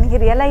ದೆನ್ ಹಿ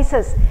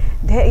ರಿಯಲೈಸಸ್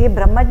ಈ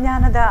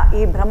ಬ್ರಹ್ಮಜ್ಞಾನದ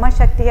ಈ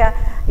ಬ್ರಹ್ಮಶಕ್ತಿಯ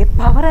ಈ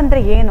ಪವರ್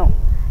ಅಂದರೆ ಏನು,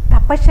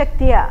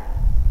 ತಪಶಕ್ತಿಯ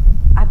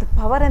ಅದು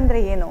ಪವರ್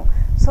ಅಂದರೆ ಏನು.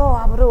 ಸೊ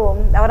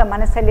ಅವರ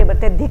ಮನಸ್ಸಲ್ಲಿ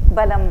ಬರುತ್ತೆ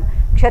ದಿಕ್ಬಲಂ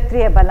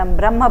ಕ್ಷತ್ರಿಯ ಬಲಂ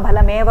ಬ್ರಹ್ಮ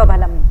ಬಲಮೇವ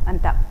ಬಲಂ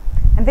ಅಂತ.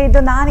 ಅಂದರೆ ಇದು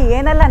ನಾನು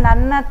ಏನೆಲ್ಲ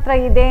ನನ್ನ ಹತ್ರ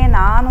ಇದೆ,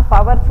 ನಾನು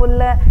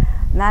ಪವರ್ಫುಲ್,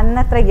 ನನ್ನ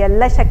ಹತ್ರ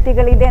ಎಲ್ಲ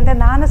ಶಕ್ತಿಗಳಿದೆ ಅಂತ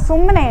ನಾನು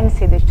ಸುಮ್ಮನೆ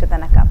ಎಣಿಸಿದೆ ಇಷ್ಟು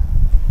ತನಕ.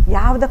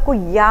 ಯಾವುದಕ್ಕೂ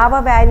ಯಾವ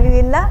ವ್ಯಾಲ್ಯೂ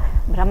ಇಲ್ಲ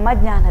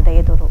ಬ್ರಹ್ಮಜ್ಞಾನದ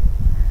ಎದುರು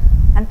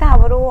ಅಂತ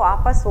ಅವರು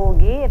ವಾಪಸ್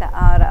ಹೋಗಿ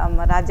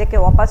ರಾಜ್ಯಕ್ಕೆ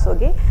ವಾಪಸ್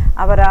ಹೋಗಿ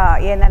ಅವರ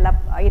ಏನೆಲ್ಲ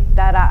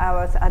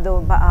ಅದು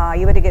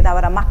ಇವರಿಗೆ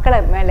ಅವರ ಮಕ್ಕಳ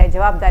ಮೇಲೆ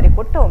ಜವಾಬ್ದಾರಿ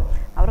ಕೊಟ್ಟು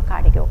ಅವರು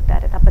ಕಾಡಿಗೆ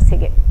ಹೋಗ್ತಾರೆ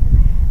ತಪಸ್ಸಿಗೆ.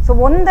 ಸೊ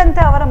ಒಂದಂತ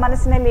ಅವರ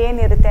ಮನಸ್ಸಿನಲ್ಲಿ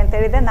ಏನಿರುತ್ತೆ ಅಂತ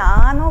ಹೇಳಿದರೆ,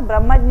 ನಾನು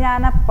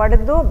ಬ್ರಹ್ಮಜ್ಞಾನ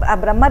ಪಡೆದು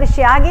ಬ್ರಹ್ಮ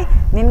ಋಷಿಯಾಗಿ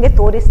ನಿನಗೆ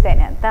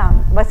ತೋರಿಸ್ತೇನೆ ಅಂತ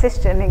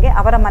ವಸಿಷ್ಠನಿಗೆ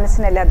ಅವರ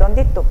ಮನಸ್ಸಿನಲ್ಲಿ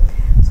ಅದೊಂದಿತ್ತು.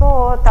 ಸೊ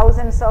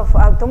ಥೌಸಂಡ್ಸ್ ಆಫ್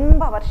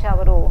ತುಂಬ ವರ್ಷ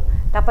ಅವರು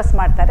ತಪಸ್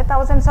ಮಾಡ್ತಾರೆ.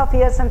 ಥೌಸಂಡ್ಸ್ ಆಫ್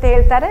ಇಯರ್ಸ್ ಅಂತ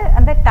ಹೇಳ್ತಾರೆ,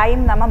 ಅಂದರೆ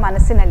ಟೈಮ್ ನಮ್ಮ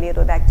ಮನಸ್ಸಿನಲ್ಲಿ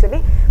ಇರೋದು ಆ್ಯಕ್ಚುಲಿ.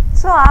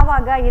 ಸೊ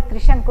ಆವಾಗ ಈ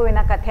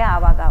ತ್ರಿಶಂಕುವಿನ ಕಥೆ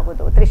ಆವಾಗ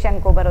ಆಗೋದು.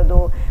 ತ್ರಿಶಂಕು ಬರೋದು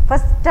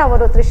ಫಸ್ಟ್,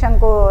 ಅವರು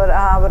ತ್ರಿಶಂಕು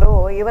ಅವರು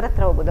ಇವರ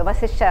ಹತ್ರ ಹೋಗೋದು,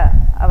 ವಸಿಷ್ಠ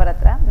ಅವರ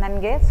ಹತ್ರ,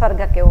 ನನಗೆ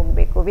ಸ್ವರ್ಗಕ್ಕೆ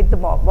ಹೋಗಬೇಕು ವಿತ್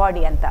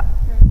ಬಾಡಿ ಅಂತ.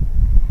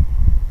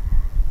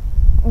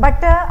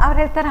 ಬಟ್ ಅವ್ರು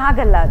ಹೇಳ್ತಾರೆ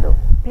ಆಗಲ್ಲ, ಅದು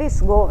ಪ್ಲೀಸ್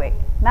ಗೋವೆ,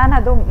 ನಾನು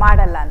ಅದು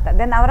ಮಾಡಲ್ಲ ಅಂತ.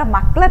 ದೆನ್ ಅವರ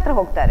ಮಕ್ಕಳ ಹತ್ರ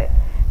ಹೋಗ್ತಾರೆ,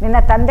 ನಿನ್ನ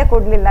ತಂದೆ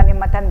ಕೊಡಲಿಲ್ಲ,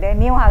 ನಿಮ್ಮ ತಂದೆ,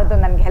 ನೀವು ಅದು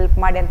ನನಗೆ ಹೆಲ್ಪ್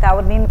ಮಾಡಿ ಅಂತ.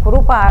 ಅವ್ರು ನೀನು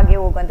ಕುರೂಪ ಆಗಿ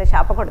ಹೋಗುವಂತೆ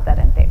ಶಾಪ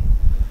ಕೊಡ್ತಾರಂತೆ.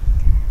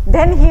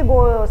 Then he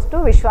goes to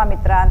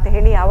Vishwamitra ಅಂತ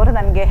ಹೇಳಿ, ಅವರು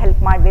ನನಗೆ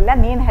ಹೆಲ್ಪ್ ಮಾಡಲಿಲ್ಲ,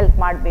 ನೀನು ಹೆಲ್ಪ್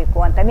ಮಾಡಬೇಕು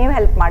ಅಂತ, ನೀವು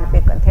ಹೆಲ್ಪ್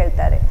ಮಾಡಬೇಕು ಅಂತ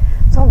ಹೇಳ್ತಾರೆ.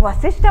 ಸೊ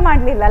ವಸಿಷ್ಠ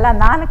ಮಾಡಲಿಲ್ಲಲ್ಲ,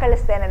 ನಾನು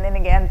ಕಳಿಸ್ತೇನೆ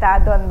ನಿನಗೆ ಅಂತ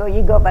ಅದೊಂದು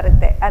ಈಗೋ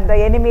ಬರುತ್ತೆ. ಅಂದರೆ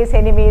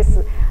ಎನಿಮೀಸ್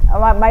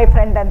ಮೈ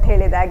ಫ್ರೆಂಡ್ ಅಂತ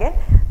ಹೇಳಿದಾಗೆ.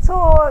 ಸೊ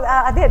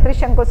ಅದೇ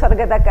ತ್ರಿಶಂಕು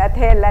ಸ್ವರ್ಗದ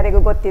ಕಥೆ ಎಲ್ಲರಿಗೂ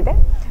ಗೊತ್ತಿದೆ.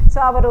 ಸೊ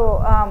ಅವರು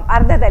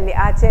ಅರ್ಧದಲ್ಲಿ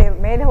ಆಚೆ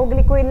ಮೇಲೆ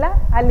ಹೋಗ್ಲಿಕ್ಕೂ ಇಲ್ಲ,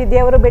 ಅಲ್ಲಿ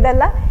ದೇವರು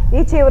ಬಿಡಲ್ಲ,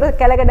 ಈಚೆ ಇವರು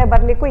ಕೆಳಗಡೆ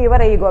ಬರಲಿಕ್ಕೂ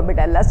ಇವರ ಈಗೋ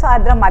ಬಿಡಲ್ಲ. ಸೊ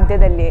ಅದರ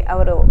ಮಧ್ಯದಲ್ಲಿ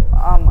ಅವರು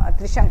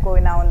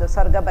ತ್ರಿಶಂಕುವಿನ ಒಂದು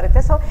ಸ್ವರ್ಗ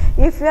ಬರುತ್ತೆ. ಸೊ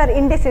ಇಫ್ ಯು ಆರ್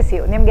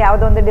ಇಂಡಿಸಿಸಿವ್, ನಿಮ್ಗೆ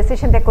ಯಾವುದೋ ಒಂದು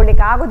ಡಿಸಿಷನ್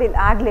ತಗೊಳ್ಳಿಕ್ಕೆ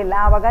ಆಗಲಿಲ್ಲ,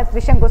 ಆವಾಗ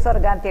ತ್ರಿಶಂಕು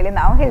ಸ್ವರ್ಗ ಅಂತೇಳಿ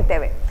ನಾವು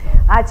ಹೇಳ್ತೇವೆ.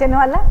 ಆಚೆನೂ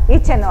ಅಲ್ಲ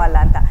ಈಚೆನೂ ಅಲ್ಲ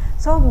ಅಂತ.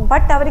 ಸೊ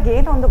ಬಟ್ ಅವ್ರಿಗೆ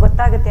ಏನೊಂದು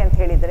ಗೊತ್ತಾಗುತ್ತೆ ಅಂತ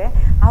ಹೇಳಿದರೆ,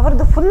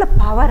 ಅವ್ರದ್ದು ಫುಲ್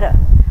ಪವರ್,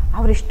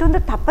 ಅವ್ರು ಇಷ್ಟೊಂದು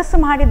ತಪಸ್ಸು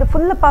ಮಾಡಿದ್ದು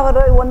ಫುಲ್ ಪವರ್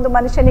ಒಂದು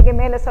ಮನುಷ್ಯನಿಗೆ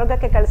ಮೇಲೆ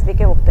ಸ್ವರ್ಗಕ್ಕೆ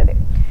ಕಳಿಸ್ಲಿಕ್ಕೆ ಹೋಗ್ತದೆ.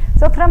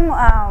 So from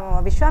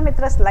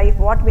ವಿಶ್ವಾಮಿತ್ರಸ್ life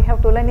what we have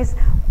to learn is,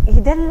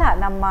 ಇದೆಲ್ಲ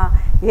ನಮ್ಮ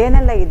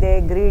ಏನೆಲ್ಲ ಇದೆ,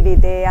 ಗ್ರೀಡ್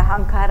ಇದೆ,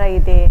 ಅಹಂಕಾರ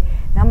ಇದೆ,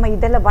 ನಮ್ಮ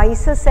ಇದೆಲ್ಲ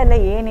ವೈಸಸ್ ಎಲ್ಲ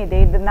ಏನಿದೆ,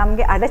 ಇದು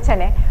ನಮಗೆ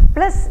ಅಡಚಣೆ.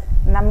 ಪ್ಲಸ್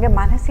ನಮಗೆ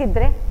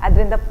ಮನಸ್ಸಿದ್ರೆ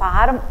ಅದರಿಂದ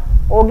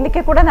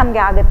ಹೋಗ್ಲಿಕ್ಕೆ ಕೂಡ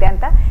ನಮಗೆ ಆಗುತ್ತೆ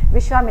ಅಂತ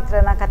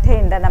ವಿಶ್ವಾಮಿತ್ರನ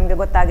ಕಥೆಯಿಂದ ನಮಗೆ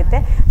ಗೊತ್ತಾಗುತ್ತೆ.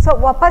 ಸೊ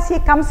ವಾಪಸ್ he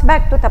comes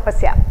back to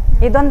ತಪಸ್ಯ.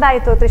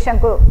 ಇದೊಂದಾಯಿತು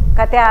Trishanku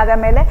ಕಥೆ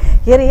ಆದ ಮೇಲೆ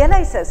ಹಿ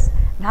ರಿಯಲೈಸಸ್,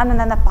 ನಾನು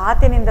ನನ್ನ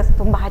ಪಾತಿನಿಂದ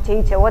ತುಂಬ ಆಚೆ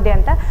ಈಚೆ ಹೋದೆ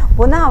ಅಂತ.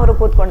 ಪುನಃ ಅವರು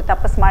ಕೂತ್ಕೊಂಡು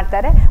ತಪಸ್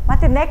ಮಾಡ್ತಾರೆ.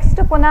 ಮತ್ತು ನೆಕ್ಸ್ಟ್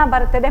ಪುನಃ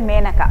ಬರ್ತದೆ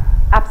ಮೇನಕ,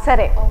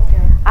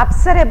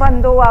 ಅಪ್ಸರೆ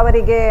ಬಂದು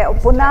ಅವರಿಗೆ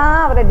ಪುನಃ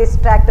ಅವರ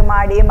ಡಿಸ್ಟ್ರಾಕ್ಟ್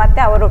ಮಾಡಿ, ಮತ್ತು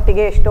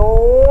ಅವರೊಟ್ಟಿಗೆ ಎಷ್ಟೋ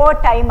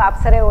ಟೈಮ್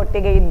ಅಪ್ಸರೆ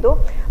ಒಟ್ಟಿಗೆ ಇದ್ದು,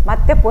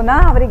 ಮತ್ತೆ ಪುನಃ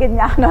ಅವರಿಗೆ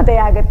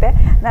ಜ್ಞಾನೋದಯ ಆಗುತ್ತೆ.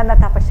 ನನ್ನ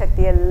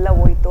ತಪಶಕ್ತಿ ಎಲ್ಲ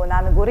ಹೋಯಿತು,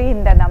 ನಾನು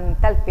ಗುರಿಯಿಂದ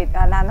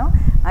ನಾನು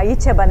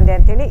ಈಚೆ ಬಂದೆ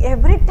ಅಂತೇಳಿ.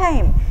 ಎವ್ರಿ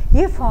ಟೈಮ್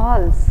ಈ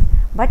falls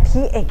but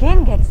he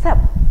again gets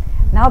up.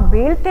 ನಾವು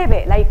ಬೀಳ್ತೇವೆ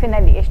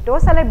ಲೈಫಿನಲ್ಲಿ, ಎಷ್ಟೋ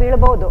ಸಲ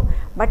ಬೀಳ್ಬೋದು,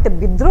 ಬಟ್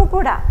ಬಿದ್ದರೂ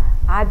ಕೂಡ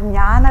ಆ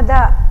ಜ್ಞಾನದ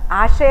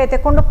ಆಶ್ರಯ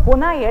ತಗೊಂಡು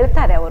ಪುನಃ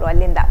ಹೇಳ್ತಾರೆ ಅವರು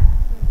ಅಲ್ಲಿಂದ.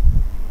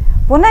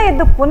 ಪುನಃ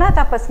ಎದ್ದು ಪುನಃ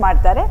ತಪಸ್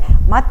ಮಾಡ್ತಾರೆ.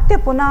 ಮತ್ತೆ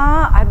ಪುನಃ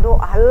ಅದು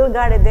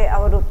ಅಲ್ಗಾಡದೆ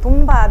ಅವರು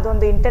ತುಂಬ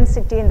ಅದೊಂದು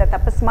ಇಂಟೆನ್ಸಿಟಿಯಿಂದ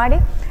ತಪಸ್ ಮಾಡಿ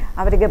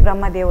ಅವರಿಗೆ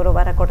ಬ್ರಹ್ಮದೇವರು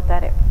ವರ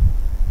ಕೊಡ್ತಾರೆ,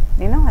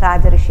 ನೀನು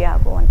ರಾಜಋಷಿ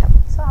ಆಗು ಅಂತ.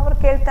 ಸೊ ಅವರು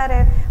ಕೇಳ್ತಾರೆ,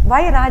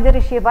 ವೈ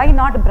ರಾಜಋಷಿ, ವೈ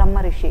ನಾಟ್ ಬ್ರಹ್ಮ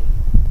ಋಷಿ?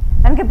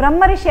 ನನಗೆ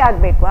ಬ್ರಹ್ಮ ಋಷಿ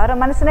ಆಗಬೇಕು. ಅವರ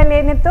ಮನಸ್ಸಿನಲ್ಲಿ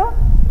ಏನಿತ್ತು?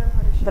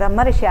 ಬ್ರಹ್ಮ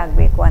ಋಷಿ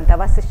ಆಗಬೇಕು ಅಂತ,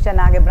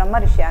 ವಸಿಷ್ಠನಾಗೆ ಬ್ರಹ್ಮ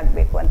ಋಷಿ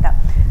ಆಗಬೇಕು ಅಂತ.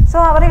 ಸೊ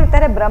ಅವರು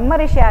ಹೇಳ್ತಾರೆ, ಬ್ರಹ್ಮ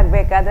ಋಷಿ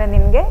ಆಗಬೇಕಾದ್ರೆ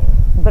ನಿಮಗೆ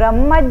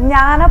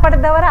ಬ್ರಹ್ಮಜ್ಞಾನ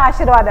ಪಡೆದವರ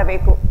ಆಶೀರ್ವಾದ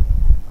ಬೇಕು.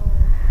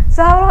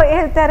 ಸೊ ಅವರು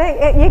ಹೇಳ್ತಾರೆ,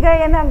 ಈಗ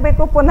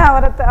ಏನಾಗಬೇಕು, ಪುನಃ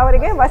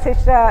ಅವರಿಗೆ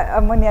ವಸಿಷ್ಠ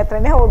ಮುನಿ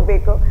ಹತ್ರನೇ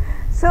ಹೋಗಬೇಕು.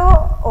 ಸೊ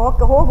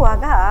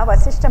ಹೋಗುವಾಗ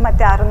ವಸಿಷ್ಠ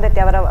ಮತ್ತು ಅರುಂಧತಿ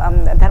ಅವರ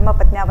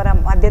ಧರ್ಮಪತ್ನಿ ಅವರ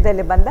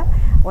ಮಧ್ಯದಲ್ಲಿ ಬಂದ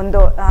ಒಂದು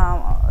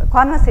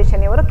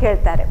ಕಾನ್ವರ್ಸೇಷನ್ ಇವರು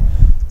ಕೇಳ್ತಾರೆ.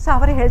 ಸೊ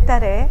ಅವರು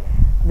ಹೇಳ್ತಾರೆ,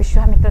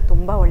 ವಿಶ್ವಾಮಿತ್ರ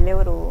ತುಂಬ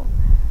ಒಳ್ಳೆಯವರು,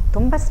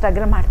 ತುಂಬ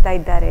ಸ್ಟ್ರಗಲ್ ಮಾಡ್ತಾ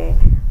ಇದ್ದಾರೆ,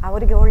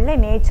 ಅವರಿಗೆ ಒಳ್ಳೆ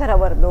ನೇಚರ್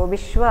ಅವರದು,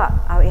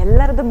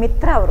 ಎಲ್ಲರದ್ದು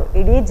ಮಿತ್ರ ಅವರು,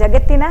 ಇಡೀ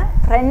ಜಗತ್ತಿನ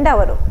ಫ್ರೆಂಡ್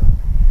ಅವರು.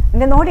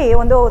 ಅಂದರೆ ನೋಡಿ,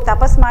 ಒಂದು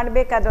ತಪಸ್ಸು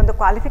ಮಾಡಬೇಕಾದ್ರೆ ಒಂದು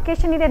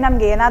ಕ್ವಾಲಿಫಿಕೇಷನ್ ಇದೆ,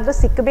 ನಮಗೆ ಏನಾದರೂ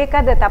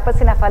ಸಿಕ್ಕಬೇಕಾದ್ರೆ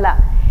ತಪಸ್ಸಿನ ಫಲ,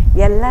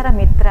 ಎಲ್ಲರ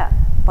ಮಿತ್ರ,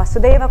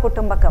 ವಸುದೈವ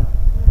ಕುಟುಂಬಕಂ.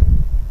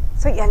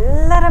 ಸೊ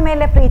ಎಲ್ಲರ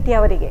ಮೇಲೆ ಪ್ರೀತಿ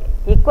ಅವರಿಗೆ,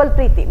 ಈಕ್ವಲ್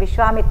ಪ್ರೀತಿ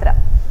ವಿಶ್ವಾಮಿತ್ರ.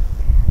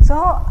 ಸೊ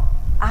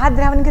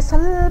ಆದರೆ ಅವನಿಗೆ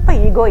ಸ್ವಲ್ಪ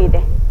ಈಗೋ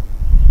ಇದೆ,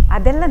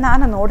 ಅದೆಲ್ಲ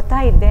ನಾನು ನೋಡ್ತಾ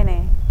ಇದ್ದೇನೆ.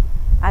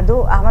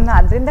 ಅವನು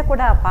ಅದರಿಂದ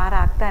ಕೂಡ ಪಾರ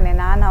ಆಗ್ತಾನೆ.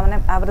 ನಾನು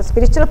ಅವರ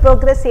ಸ್ಪಿರಿಚುವಲ್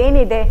ಪ್ರೋಗ್ರೆಸ್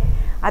ಏನಿದೆ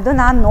ಅದು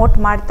ನಾನು ನೋಟ್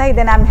ಮಾಡ್ತಾ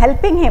ಇದ್ದೇನೆ. I am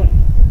helping him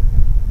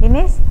in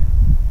is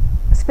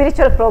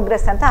spiritual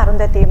progress ಅಂತ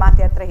ಅರುಂಧತಿ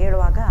ಮಾತೆ ಹತ್ರ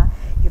ಹೇಳುವಾಗ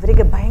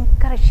ಇವರಿಗೆ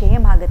ಭಯಂಕರ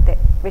ಶೇಮ್ ಆಗುತ್ತೆ.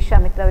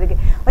 ವಿಶ್ವಾಮಿತ್ರ ಅವರಿಗೆ,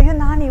 ಅಯ್ಯೋ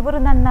ಇವರು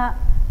ನನ್ನ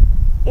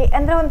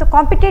ಅಂದರೆ ಒಂದು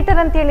ಕಾಂಪಿಟೇಟರ್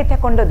ಅಂತ ಹೇಳಿ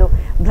ತಗೊಂಡದ್ದು.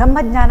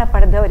 ಬ್ರಹ್ಮಜ್ಞಾನ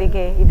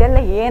ಪಡೆದವರಿಗೆ ಇದೆಲ್ಲ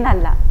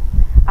ಏನಲ್ಲ,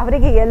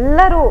 ಅವರಿಗೆ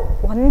ಎಲ್ಲರೂ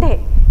ಒಂದೇ,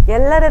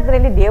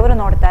 ಎಲ್ಲರದ್ರಲ್ಲಿ ದೇವರು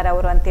ನೋಡ್ತಾರೆ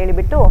ಅವರು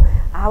ಅಂತೇಳಿಬಿಟ್ಟು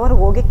ಅವರು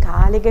ಹೋಗಿ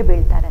ಕಾಲಿಗೆ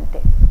ಬೀಳ್ತಾರಂತೆ.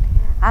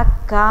 ಆ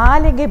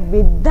ಕಾಲಿಗೆ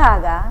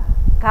ಬಿದ್ದಾಗ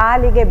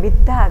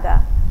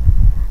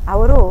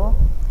ಅವರು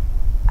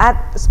ಆ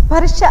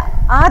ಸ್ಪರ್ಶ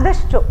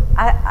ಆದಷ್ಟು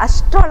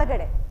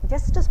ಅಷ್ಟರೊಳಗಡೆ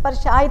ಜಸ್ಟ್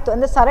ಸ್ಪರ್ಶ ಆಯಿತು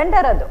ಅಂದರೆ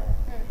ಸರೆಂಡರ್, ಅದು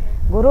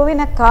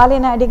ಗುರುವಿನ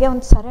ಕಾಲಿನ ಅಡಿಗೆ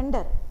ಒಂದು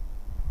ಸರೆಂಡರ್.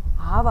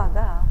 ಆವಾಗ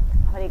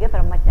ಅವರಿಗೆ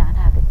ಬ್ರಹ್ಮಜ್ಞಾನ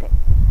ಆಗುತ್ತೆ.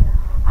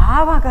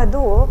 ಆವಾಗ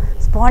ಅದು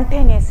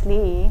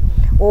ಸ್ಪಾಂಟೇನಿಯಸ್ಲಿ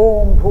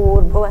ಓಂ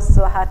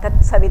ಭೂರ್ಭುವಸ್ವಃ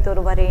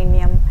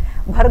ತತ್ಸವಿತುರ್ವರೇಣ್ಯಂ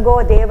ಭರ್ಗೋ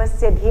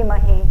ದೇವಸ್ಯ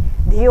ಧೀಮಹಿ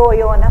ಧಿಯೋ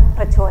ಯೋ ನ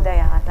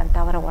ಪ್ರಚೋದಯಾತ್ ಅಂತ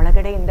ಅವರ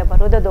ಒಳಗಡೆಯಿಂದ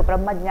ಬರೋದದು.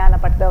 ಬ್ರಹ್ಮಜ್ಞಾನ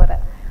ಪಡೆದವರ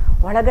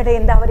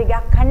ಒಳಗಡೆಯಿಂದ ಅವರಿಗೆ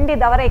ಆ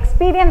ಖಂಡಿತ ಅವರ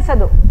ಎಕ್ಸ್ಪೀರಿಯನ್ಸ್,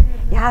 ಅದು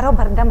ಯಾರೋ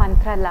ಬರೆದ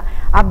ಮಂತ್ರ ಅಲ್ಲ.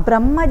 ಆ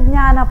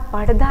ಬ್ರಹ್ಮಜ್ಞಾನ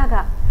ಪಡೆದಾಗ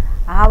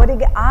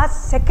ಅವರಿಗೆ ಆ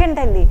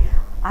ಸೆಕೆಂಡಲ್ಲಿ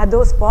ಅದು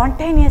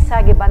ಸ್ಪಾಂಟೇನಿಯಸ್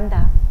ಆಗಿ ಬಂದ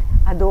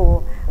ಅದು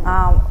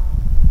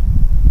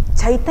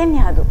ಚೈತನ್ಯ,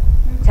 ಅದು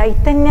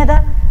ಚೈತನ್ಯದ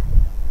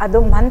ಅದು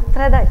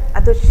ಮಂತ್ರದ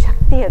ಅದು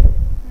ಶಕ್ತಿ,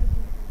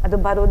 ಅದು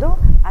ಬರೋದು,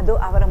 ಅದು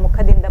ಅವರ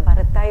ಮುಖದಿಂದ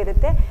ಬರುತ್ತಾ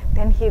ಇರುತ್ತೆ.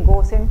 Then he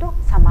goes in to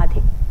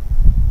ಸಮಾಧಿ.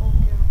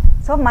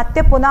 ಸೊ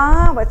ಮತ್ತೆ ಪುನಃ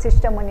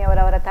ವಸಿಷ್ಠ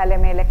ಮುನಿಯವರವರ ತಲೆ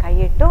ಮೇಲೆ ಕೈ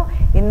ಇಟ್ಟು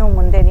ಇನ್ನು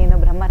ಮುಂದೆ ನೀನು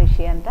ಬ್ರಹ್ಮ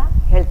ಋಷಿ ಅಂತ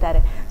ಹೇಳ್ತಾರೆ.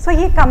 So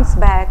he comes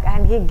back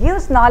and he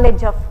gives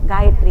knowledge of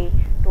Gayatri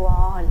to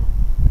all.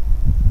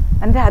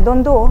 ಅಂದರೆ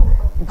ಅದೊಂದು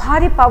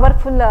ಭಾರಿ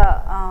ಪವರ್ಫುಲ್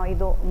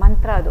ಇದು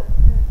ಮಂತ್ರ, ಅದು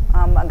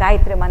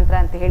ಗಾಯತ್ರಿ ಮಂತ್ರ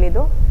ಅಂತ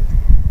ಹೇಳಿದ್ದು.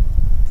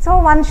 So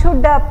one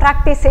should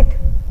practice it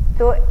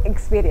to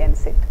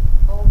experience it.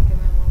 Okay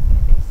ma'am,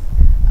 okay.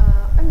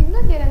 Ma'am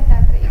ಇನ್ನೊಂದು ಏನಂತ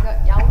ಅಂದರೆ, ಈಗ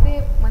ಯಾವುದೇ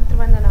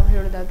ಮಂತ್ರವನ್ನು ನಾವು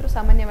ಹೇಳೋದಾದರೂ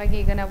ಸಾಮಾನ್ಯವಾಗಿ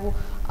ಈಗ ನಾವು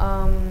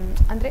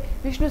ಅಂದರೆ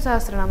ವಿಷ್ಣು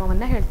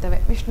ಸಹಸ್ರನಾಮವನ್ನು ಹೇಳ್ತೇವೆ,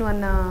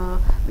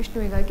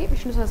 ವಿಷ್ಣುವಿಗಾಗಿ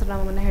ವಿಷ್ಣು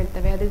ಸಹಸ್ರನಾಮವನ್ನು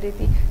ಹೇಳ್ತೇವೆ. ಅದೇ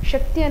ರೀತಿ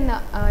ಶಕ್ತಿಯನ್ನು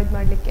ಇದು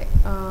ಮಾಡಲಿಕ್ಕೆ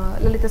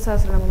ಲಲಿತ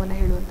ಸಹಸ್ರನಾಮವನ್ನು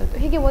ಹೇಳುವಂಥದ್ದು.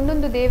 ಹೀಗೆ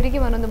ಒಂದೊಂದು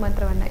ದೇವರಿಗೆ ಒಂದೊಂದು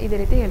ಮಂತ್ರವನ್ನು ಇದೇ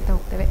ರೀತಿ ಹೇಳ್ತಾ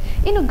ಹೋಗ್ತೇವೆ.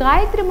 ಇನ್ನು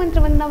ಗಾಯತ್ರಿ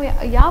ಮಂತ್ರವನ್ನು ನಾವು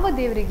ಯಾವ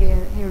ದೇವರಿಗೆ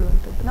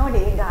ಹೇಳುವಂಥದ್ದು?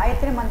 ನೋಡಿ,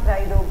 ಗಾಯತ್ರಿ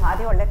ಮಂತ್ರ ಇದು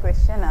ಭಾರಿ ಒಳ್ಳೆ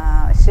ಕ್ವೆಶ್ಚನ್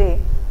ಶ್ರೀ.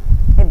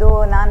 ಇದು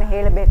ನಾನು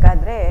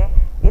ಹೇಳಬೇಕಾದ್ರೆ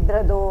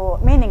ಇದರದ್ದು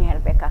ಮೀನಿಂಗ್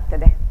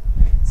ಹೇಳಬೇಕಾಗ್ತದೆ.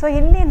 ಸೊ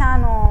ಇಲ್ಲಿ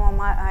ನಾನು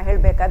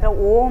ಹೇಳಬೇಕಾದ್ರೆ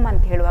ಓಂ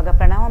ಅಂತ ಹೇಳುವಾಗ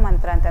ಪ್ರಣವ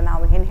ಮಂತ್ರ ಅಂತ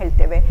ನಾವು ಏನು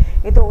ಹೇಳ್ತೇವೆ,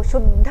 ಇದು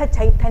ಶುದ್ಧ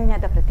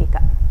ಚೈತನ್ಯದ ಪ್ರತೀಕ.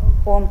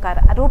 ಓಂಕಾರ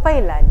ರೂಪ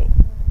ಇಲ್ಲ ಅಲ್ಲಿ.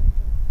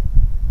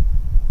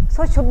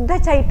 ಸೊ ಶುದ್ಧ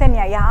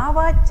ಚೈತನ್ಯ,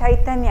 ಯಾವ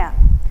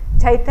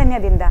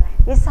ಚೈತನ್ಯದಿಂದ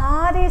ಈ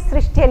ಸಾರಿ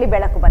ಸೃಷ್ಟಿಯಲ್ಲಿ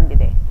ಬೆಳಕು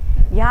ಬಂದಿದೆ,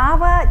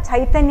 ಯಾವ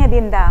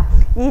ಚೈತನ್ಯದಿಂದ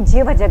ಈ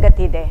ಜೀವ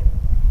ಜಗತ್ತಿದೆ,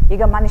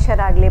 ಈಗ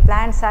ಮನುಷ್ಯರಾಗಲಿ,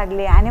 ಪ್ಲ್ಯಾಂಟ್ಸ್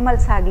ಆಗಲಿ,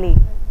 ಆ್ಯನಿಮಲ್ಸ್ ಆಗಲಿ,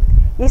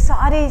 ಈ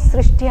ಸಾರಿ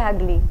ಸೃಷ್ಟಿ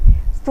ಆಗಲಿ,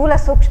 ಸ್ಥೂಲ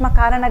ಸೂಕ್ಷ್ಮ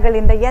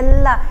ಕಾರಣಗಳಿಂದ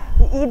ಎಲ್ಲ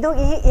ಇದು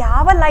ಈ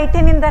ಯಾವ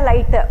ಲೈಟಿನಿಂದ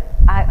ಲೈಟ್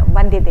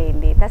ಬಂದಿದೆ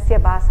ಇಲ್ಲಿ, ತಸ್ಯ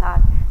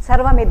ಭಾಸಾತ್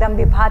ಸರ್ವಮಿದಂ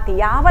ವಿಭಾತಿ,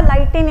 ಯಾವ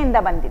ಲೈಟಿನಿಂದ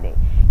ಬಂದಿದೆ,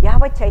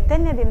 ಯಾವ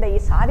ಚೈತನ್ಯದಿಂದ ಈ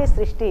ಸಾರಿ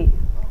ಸೃಷ್ಟಿ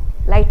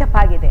ಲೈಟಪ್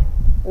ಆಗಿದೆ.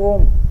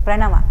 ಓಂ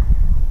ಪ್ರಣವ,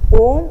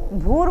 ಓಂ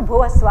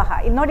ಭೂರ್ಭುವ ಸ್ವಃ.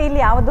 ಇಲ್ಲಿ ನೋಡಿ,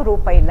 ಇಲ್ಲಿ ಯಾವುದು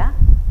ರೂಪ ಇಲ್ಲ,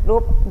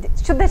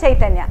 ಶುದ್ಧ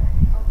ಚೈತನ್ಯ,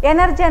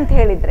 ಎನರ್ಜಿ ಅಂತ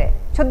ಹೇಳಿದರೆ,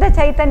 ಶುದ್ಧ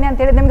ಚೈತನ್ಯ ಅಂತ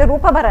ಹೇಳಿದ್ರೆ ನಿಮಗೆ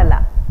ರೂಪ ಬರಲ್ಲ.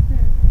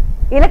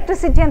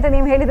 ಎಲೆಕ್ಟ್ರಿಸಿಟಿ ಅಂತ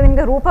ನೀವು ಹೇಳಿದರೆ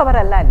ನಿಮಗೆ ರೂಪ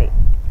ಬರಲ್ಲ ಅಲ್ಲಿ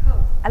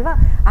ಅಲ್ವಾ.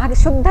 ಹಾಗೆ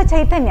ಶುದ್ಧ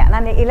ಚೈತನ್ಯ,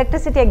 ನಾನು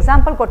ಎಲೆಕ್ಟ್ರಿಸಿಟಿ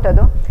ಎಕ್ಸಾಂಪಲ್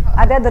ಕೊಟ್ಟೋದು,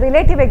 ಅದು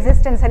ರಿಲೇಟಿವ್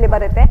ಎಕ್ಸಿಸ್ಟೆನ್ಸಲ್ಲಿ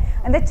ಬರುತ್ತೆ.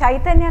 ಅಂದರೆ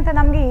ಚೈತನ್ಯ ಅಂತ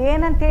ನಮಗೆ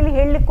ಏನಂತೇಳಿ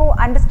ಹೇಳಲಿಕ್ಕೂ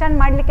ಅಂಡರ್ಸ್ಟ್ಯಾಂಡ್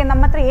ಮಾಡಲಿಕ್ಕೆ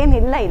ನಮ್ಮ ಹತ್ರ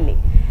ಏನಿಲ್ಲ ಇಲ್ಲಿ.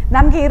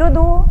 ನಮಗೆ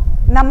ಇರೋದು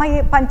ನಮ್ಮ ಈ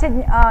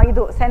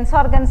ಇದು ಸೆನ್ಸ್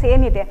ಆರ್ಗನ್ಸ್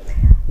ಏನಿದೆ,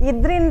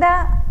 ಇದರಿಂದ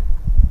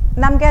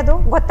ನಮಗೆ ಅದು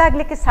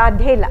ಗೊತ್ತಾಗಲಿಕ್ಕೆ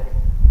ಸಾಧ್ಯ ಇಲ್ಲ.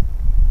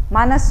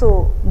 ಮನಸ್ಸು,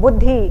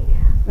 ಬುದ್ಧಿ,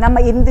 ನಮ್ಮ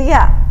ಇಂದ್ರಿಯ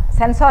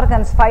ಸೆನ್ಸ್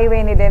ಆರ್ಗನ್ಸ್ 5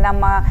 ಏನಿದೆ,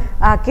 ನಮ್ಮ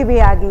ಕಿವಿ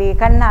ಆಗಲಿ,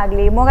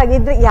 ಕಣ್ಣಾಗಲಿ, ಮೂಗ,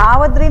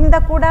 ಯಾವುದರಿಂದ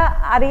ಕೂಡ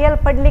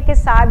ಅರಿಯಲ್ಪಡಲಿಕ್ಕೆ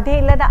ಸಾಧ್ಯ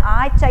ಇಲ್ಲದ ಆ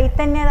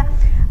ಚೈತನ್ಯದ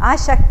ಆ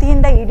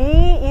ಶಕ್ತಿಯಿಂದ ಇಡೀ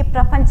ಈ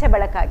ಪ್ರಪಂಚ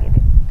ಬೆಳಕಾಗಿದೆ.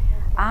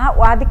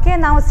 ಅದಕ್ಕೆ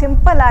ನಾವು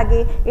ಸಿಂಪಲ್ ಆಗಿ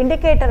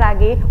ಇಂಡಿಕೇಟರ್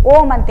ಆಗಿ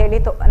ಓಂ ಅಂತೇಳಿ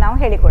ನಾವು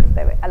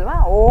ಹೇಳಿಕೊಡ್ತೇವೆ ಅಲ್ವಾ.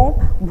 ಓಂ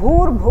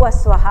ಭೂರ್ಭುವ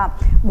ಸ್ವಹ.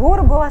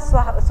 ಭೂರ್ಭುವ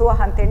ಸ್ವಹ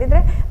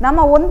ಅಂತೇಳಿದರೆ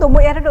ನಮ್ಮ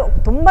ಎರಡು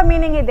ತುಂಬ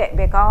ಮೀನಿಂಗ್ ಇದೆ,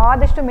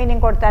 ಬೇಕಾದಷ್ಟು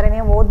ಮೀನಿಂಗ್ ಕೊಡ್ತಾರೆ.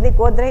 ನೀವು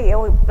ಓದ್ಲಿಕ್ಕೆ ಹೋದರೆ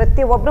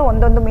ಪ್ರತಿಯೊಬ್ಬರು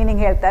ಒಂದೊಂದು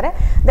ಮೀನಿಂಗ್ ಹೇಳ್ತಾರೆ.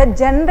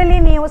 ಜನರಲಿ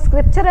ನೀವು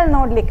ಸ್ಕ್ರಿಪ್ಚರಲ್ಲಿ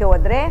ನೋಡಲಿಕ್ಕೆ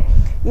ಹೋದರೆ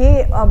ಈ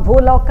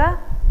ಭೂಲೋಕ,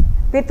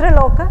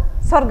 ಪಿತೃಲೋಕ,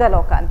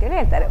 ಸ್ವರ್ಗಲೋಕ ಅಂತೇಳಿ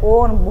ಹೇಳ್ತಾರೆ.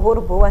 ಓಂ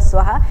ಭೂರ್ಭುವ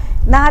ಸ್ವಹ.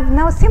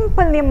 ನಾವು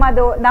ಸಿಂಪಲ್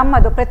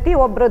ನಮ್ಮದು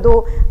ಪ್ರತಿಯೊಬ್ಬರದು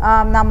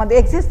ನಮ್ಮದು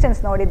ಎಕ್ಸಿಸ್ಟೆನ್ಸ್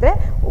ನೋಡಿದರೆ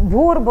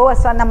ಭೂರ್ಭುವ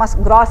ಸ್ವ ನಮ್ಮ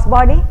ಗ್ರಾಸ್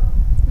ಬಾಡಿ,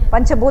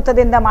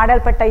 ಪಂಚಭೂತದಿಂದ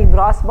ಮಾಡಲ್ಪಟ್ಟ ಈ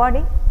ಗ್ರಾಸ್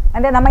ಬಾಡಿ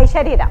ಅಂದರೆ ನಮ್ಮ ಈ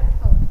ಶರೀರ.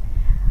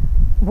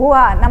 ಭುವ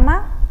ನಮ್ಮ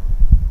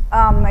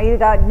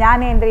ಈಗ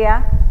ಜ್ಞಾನೇಂದ್ರಿಯ,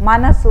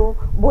 ಮನಸ್ಸು,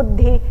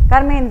 ಬುದ್ಧಿ,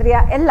 ಕರ್ಮೇಂದ್ರಿಯ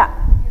ಎಲ್ಲ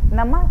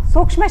ನಮ್ಮ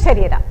ಸೂಕ್ಷ್ಮ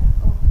ಶರೀರ.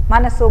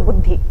 ಮನಸ್ಸು,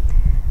 ಬುದ್ಧಿ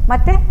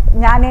ಮತ್ತು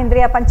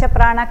ಜ್ಞಾನೇಂದ್ರಿಯ,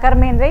 ಪಂಚಪ್ರಾಣ,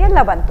 ಕರ್ಮೇಂದ್ರಿಯ ಎಲ್ಲ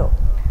ಬಂತು.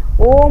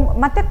 ಓಂ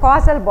ಮತ್ತು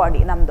ಕಾಸಲ್ ಬಾಡಿ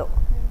ನಮ್ಮದು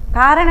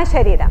ಕಾರಣ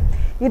ಶರೀರ.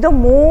 ಇದು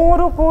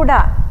ಮೂರು ಕೂಡ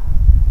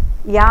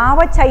ಯಾವ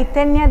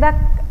ಚೈತನ್ಯದ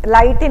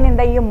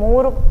ಲೈಟಿನಿಂದ ಈ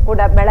ಮೂರು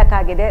ಕೂಡ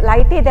ಬೆಳಕಾಗಿದೆ.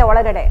 ಲೈಟ್ ಇದೆ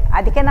ಒಳಗಡೆ,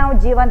 ಅದಕ್ಕೆ ನಾವು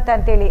ಜೀವಂತ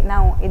ಅಂತೇಳಿ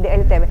ನಾವು ಇದು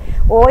ಹೇಳ್ತೇವೆ.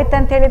 ಹೋಯ್ತು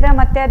ಅಂತೇಳಿದರೆ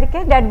ಮತ್ತೆ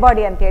ಅದಕ್ಕೆ ಡೆಡ್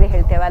ಬಾಡಿ ಅಂತೇಳಿ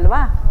ಹೇಳ್ತೇವೆ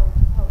ಅಲ್ವಾ.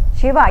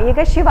 ಶಿವ, ಈಗ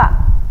ಶಿವ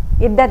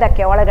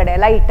ಇದ್ದದಕ್ಕೆ ಒಳಗಡೆ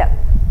ಲೈಟ್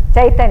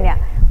ಚೈತನ್ಯ,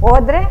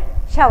 ಹೋದರೆ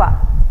ಶವ.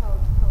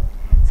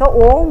 ಸೊ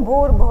ಓಂ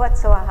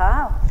ಭೂರ್ಭುವತ್ಸವಃ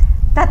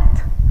ತತ್,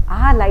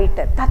 ಆ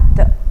ಲೈಟ್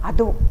ತತ್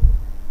ಅದು,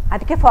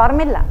 ಅದಕ್ಕೆ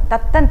ಫಾರ್ಮಿಲ್ಲ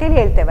ತತ್ ಅಂತೇಳಿ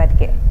ಹೇಳ್ತೇವೆ.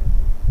 ಅದಕ್ಕೆ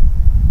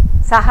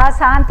ಸಹ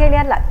ಅಂತೇಳಿ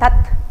ಅಲ್ಲ,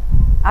 ತತ್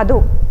ಅದು.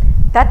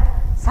 ತತ್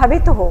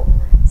ಸವಿತು,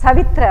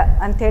 ಸವಿತ್ರ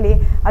ಅಂಥೇಳಿ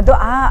ಅದು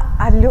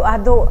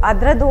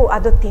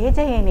ಅದು ತೇಜ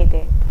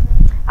ಏನಿದೆ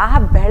ಆ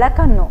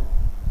ಬೆಳಕನ್ನು.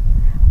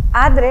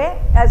 ಆದರೆ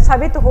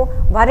ಸವಿತು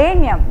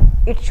ವರೇಣ್ಯಂ,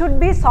 it should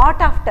be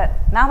sort after,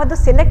 ನಾವದು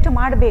select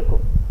ಮಾಡಬೇಕು.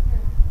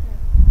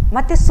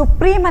 ಮತ್ತು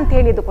ಸುಪ್ರೀಂ ಅಂತ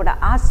ಹೇಳಿದ್ದು ಕೂಡ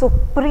ಆ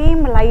ಸುಪ್ರೀಂ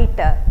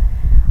ಲೈಟ್,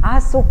 ಆ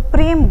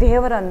ಸುಪ್ರೀಂ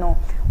ದೇವರನ್ನು,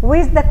 who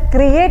is the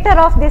creator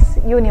of this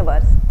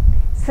universe,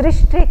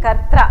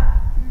 ಸೃಷ್ಟಿಕರ್ತ.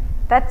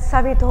 ತತ್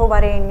ಸವಿತೋ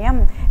ವರೇಣ್ಯಂ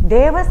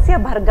ದೇವಸ್ಯ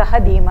ಭರ್ಗಃ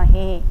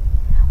ಧೀಮಹಿ,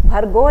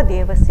 ಭರ್ಗೋ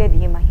ದೇವಸ್ಯ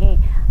ಧೀಮಹಿ.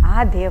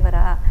 ಆ ದೇವರ,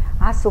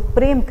 ಆ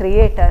ಸುಪ್ರೀಂ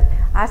ಕ್ರಿಯೇಟರ್,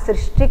 ಆ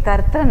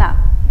ಸೃಷ್ಟಿಕರ್ತನ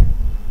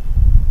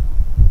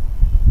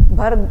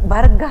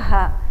ಭರ್ಗಃ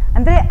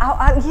ಅಂದರೆ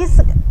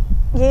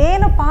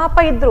ಏನು ಪಾಪ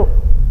ಇದ್ದರೂ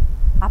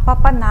ಆ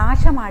ಪಾಪ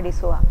ನಾಶ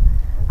ಮಾಡಿಸುವ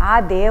ಆ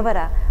ದೇವರ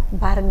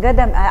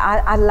ಭರ್ಗದ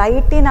ಆ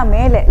ಲೈಟಿನ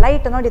ಮೇಲೆ.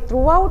 ಲೈಟ್ ನೋಡಿ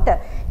ಥ್ರೂ ಔಟ್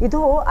ಇದು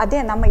ಅದೇ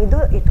ನಮ್ಮ ಇದು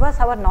ಇಟ್ ವಾಸ್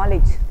ಅವರ್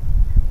ನಾಲೆಡ್ಜ್.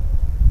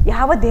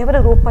 ಯಾವ ದೇವರ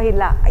ರೂಪ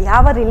ಇಲ್ಲ,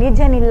 ಯಾವ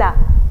ರಿಲಿಜನ್ ಇಲ್ಲ.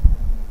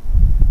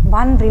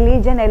 One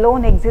religion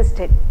Elon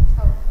existed.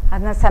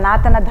 ಅದನ್ನ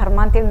ಸನಾತನ ಧರ್ಮ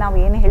ಅಂತೇಳಿ ನಾವು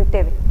ಏನು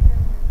ಹೇಳ್ತೇವೆ,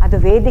 ಅದು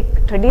ವೇದಿಕ್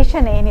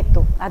ಟ್ರೆಡಿಷನ್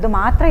ಏನಿತ್ತು ಅದು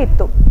ಮಾತ್ರ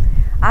ಇತ್ತು.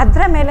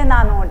 ಅದರ ಮೇಲೆ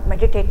ನಾನು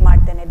ಮೆಡಿಟೇಟ್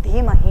ಮಾಡ್ತೇನೆ.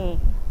 ಧೀಮಹಿ,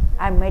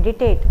 I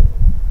meditate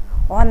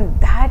on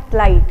that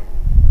light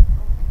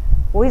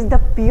who is the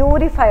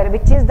purifier,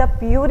 which is the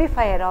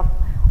purifier of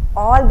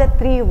all the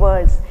three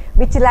worlds,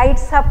 which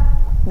lights up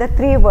the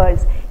three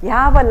worlds.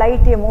 ಯಾವ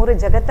ಲೈಟ್ ಈ ಮೂರು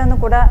ಜಗತ್ತನ್ನು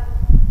ಕೂಡ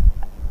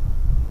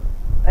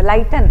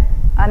ಲೈಟನ್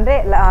ಅಂದರೆ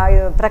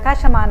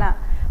ಪ್ರಕಾಶಮಾನ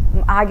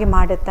ಆಗಿ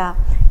ಮಾಡುತ್ತಾ,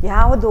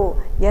 ಯಾವುದು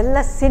ಎಲ್ಲ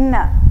ಸಿನ್ನ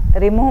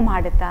ರಿಮೂವ್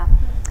ಮಾಡುತ್ತಾ,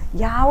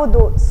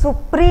 ಯಾವುದು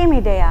ಸುಪ್ರೀಮ್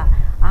ಇದೆಯಾ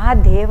ಆ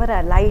ದೇವರ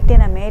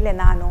ಲೈಟಿನ ಮೇಲೆ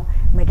ನಾನು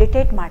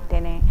ಮೆಡಿಟೇಟ್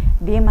ಮಾಡ್ತೇನೆ.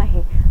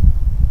 ಧೀಮಹಿ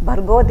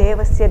ಭರ್ಗೋ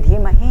ದೇವಸ್ಯ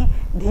ಧೀಮಹಿ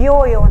ಧಿಯೋ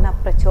ಯೋ ನ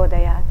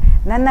ಪ್ರಚೋದಯಾತ್.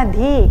 ನನ್ನ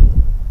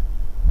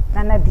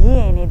ಧೀ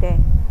ಏನಿದೆ,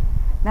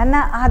 ನನ್ನ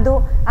ಅದು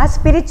ಆ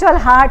spiritual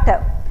heart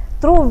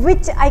through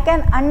which I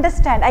can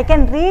understand, I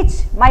can reach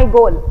ಮೈ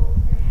ಗೋಲ್.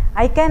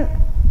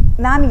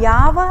 ನಾನು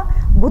ಯಾವ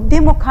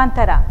ಬುದ್ಧಿ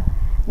ಮುಖಾಂತರ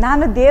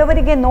ನಾನು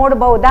ದೇವರಿಗೆ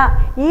ನೋಡ್ಬೋದಾ?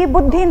 ಈ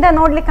ಬುದ್ಧಿಯಿಂದ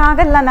ನೋಡ್ಲಿಕ್ಕೆ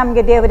ಆಗಲ್ಲ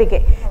ನಮಗೆ.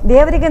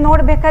 ದೇವರಿಗೆ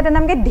ನೋಡಬೇಕಾದ್ರೆ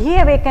ನಮಗೆ ಧೀ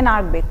ಅವೇಕನ್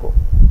ಆಗಬೇಕು.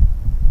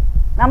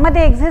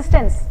 ನಮ್ಮದೇ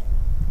ಎಕ್ಸಿಸ್ಟೆನ್ಸ್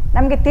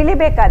ನಮಗೆ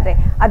ತಿಳಿಬೇಕಾದ್ರೆ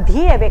ಆ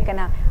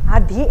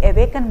ಧೀ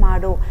ಅವೇಕನ್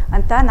ಮಾಡು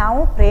ಅಂತ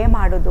ನಾವು ಪ್ರೇ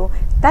ಮಾಡೋದು.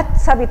 ತತ್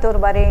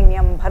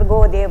ಸವಿತುರ್ವರೇಣ್ಯಂ ಭರ್ಗೋ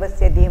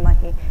ದೇವಸ್ಯ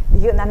ಧೀಮಹಿ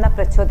ಧಿಯೋ, ನನ್ನ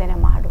ಪ್ರಚೋದನೆ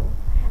ಮಾಡು,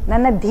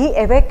 ನನ್ನ ಧೀ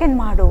ಅವೇಕನ್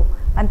ಮಾಡು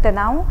ಅಂತ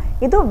ನಾವು,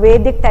 ಇದು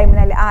ವೇದಿಕ್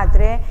ಟೈಮ್ನಲ್ಲಿ.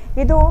 ಆದರೆ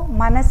ಇದು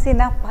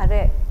ಮನಸ್ಸಿನ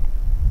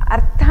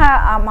ಅರ್ಥ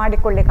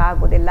ಮಾಡಿಕೊಳ್ಳಿಕ್ಕೆ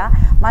ಆಗೋದಿಲ್ಲ,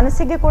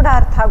 ಮನಸ್ಸಿಗೆ ಕೂಡ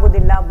ಅರ್ಥ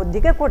ಆಗೋದಿಲ್ಲ,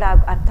 ಬುದ್ಧಿಗೆ ಕೂಡ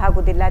ಅರ್ಥ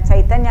ಆಗೋದಿಲ್ಲ.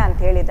 ಚೈತನ್ಯ ಅಂತ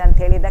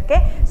ಹೇಳಿದ್ದಕ್ಕೆ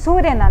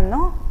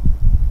ಸೂರ್ಯನನ್ನು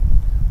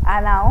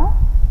ನಾವು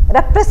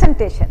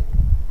ರೆಪ್ರೆಸೆಂಟೇಷನ್,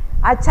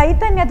 ಆ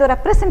ಚೈತನ್ಯದ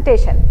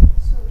ರೆಪ್ರೆಸೆಂಟೇಷನ್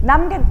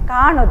ನಮಗೆ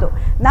ಕಾಣೋದು,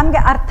 ನಮಗೆ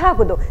ಅರ್ಥ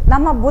ಆಗೋದು,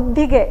 ನಮ್ಮ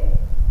ಬುದ್ಧಿಗೆ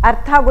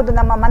ಅರ್ಥ ಆಗೋದು,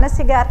 ನಮ್ಮ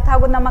ಮನಸ್ಸಿಗೆ ಅರ್ಥ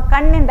ಆಗೋದು, ನಮ್ಮ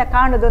ಕಣ್ಣಿಂದ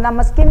ಕಾಣೋದು,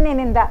 ನಮ್ಮ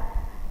ಸ್ಕಿನ್ನಿನಿಂದ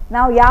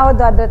ನಾವು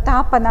ಯಾವುದು ಅದರ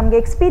ತಾಪ ನಮಗೆ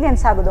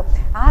ಎಕ್ಸ್ಪೀರಿಯನ್ಸ್ ಆಗೋದು.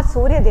 ಆ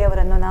ಸೂರ್ಯ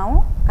ದೇವರನ್ನು ನಾವು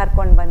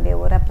ಕರ್ಕೊಂಡು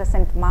ಬಂದೆವು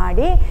ರೆಪ್ರೆಸೆಂಟ್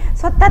ಮಾಡಿ.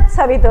 ಸೊ ತತ್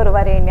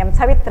ಸವಿತುರ್ವರೇಣ್ಯಂ,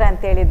 ಸವಿತ್ರ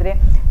ಅಂತ ಹೇಳಿದರೆ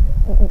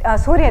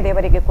ಸೂರ್ಯ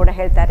ದೇವರಿಗೆ ಕೂಡ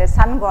ಹೇಳ್ತಾರೆ,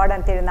 ಸನ್ ಗಾಡ್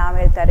ಅಂತೇಳಿ ನಾವು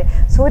ಹೇಳ್ತಾರೆ.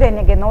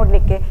 ಸೂರ್ಯನಿಗೆ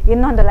ನೋಡಲಿಕ್ಕೆ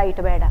ಇನ್ನೊಂದು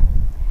ಲೈಟ್ ಬೇಡ.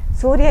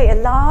 ಸೂರ್ಯ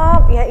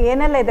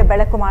ಏನೆಲ್ಲ ಇದೆ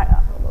ಬೆಳಕು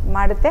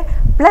ಮಾಡುತ್ತೆ,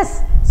 ಪ್ಲಸ್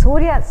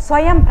ಸೂರ್ಯ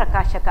ಸ್ವಯಂ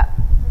ಪ್ರಕಾಶಕ.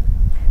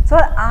 ಸೊ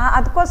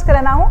ಅದಕ್ಕೋಸ್ಕರ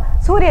ನಾವು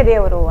ಸೂರ್ಯ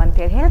ದೇವರು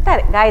ಅಂತೇಳಿ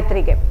ಹೇಳ್ತಾರೆ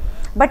ಗಾಯತ್ರಿಗೆ.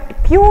 ಬಟ್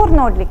ಪ್ಯೂರ್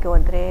ನೋಡಲಿಕ್ಕೆ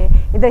ಹೋದರೆ,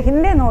 ಇದರ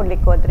ಹಿಂದೆ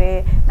ನೋಡಲಿಕ್ಕೆ ಹೋದರೆ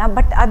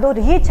ಬಟ್ ಅದು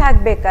ರೀಚ್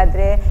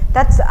ಆಗಬೇಕಾದ್ರೆ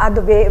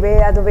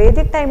ಅದು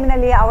ವೇದಿಕ್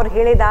ಟೈಮಿನಲ್ಲಿ ಅವ್ರು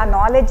ಹೇಳಿದ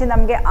ನಾಲೆಡ್ಜ್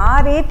ನಮಗೆ ಆ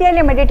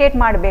ರೀತಿಯಲ್ಲಿ ಮೆಡಿಟೇಟ್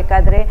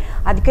ಮಾಡಬೇಕಾದ್ರೆ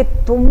ಅದಕ್ಕೆ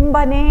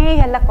ತುಂಬಾ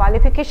ಎಲ್ಲ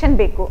ಕ್ವಾಲಿಫಿಕೇಷನ್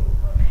ಬೇಕು.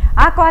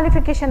 ಆ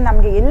ಕ್ವಾಲಿಫಿಕೇಷನ್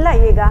ನಮಗೆ ಇಲ್ಲ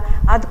ಈಗ.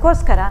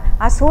 ಅದಕ್ಕೋಸ್ಕರ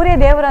ಆ ಸೂರ್ಯ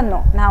ದೇವರನ್ನು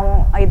ನಾವು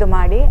ಇದು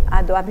ಮಾಡಿ,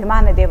 ಅದು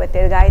ಅಭಿಮಾನ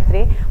ದೇವತೆ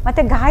ಗಾಯತ್ರಿ.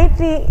 ಮತ್ತು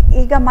ಗಾಯತ್ರಿ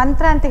ಈಗ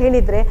ಮಂತ್ರ ಅಂತ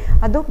ಹೇಳಿದರೆ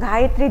ಅದು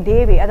ಗಾಯತ್ರಿ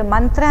ದೇವಿ, ಅದು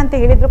ಮಂತ್ರ ಅಂತ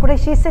ಹೇಳಿದರೂ ಕೂಡ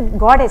ಶಿ ಇಸ್ ಎ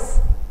ಗಾಡೆಸ್.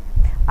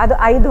 ಅದು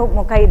 5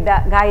 ಮುಖ ಇದ್ದ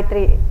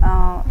ಗಾಯತ್ರಿ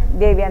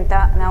ದೇವಿ ಅಂತ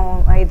ನಾವು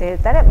ಇದು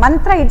ಹೇಳ್ತಾರೆ.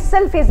 ಮಂತ್ರ it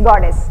self is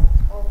goddess.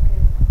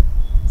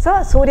 So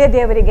ಸೂರ್ಯ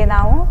ದೇವರಿಗೆ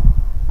ನಾವು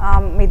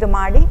ಇದು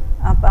ಮಾಡಿ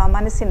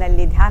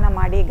ಮನಸ್ಸಿನಲ್ಲಿ ಧ್ಯಾನ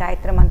ಮಾಡಿ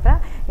ಗಾಯತ್ರಿ ಮಂತ್ರ.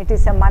 ಇಟ್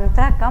ಈಸ್ ಎ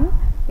ಮಂತ್ರ ಕಮ್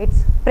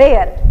ಇಟ್ಸ್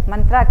ಪ್ರೇಯರ್,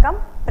 ಮಂತ್ರ ಕಮ್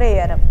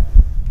ಪ್ರೇಯರ್.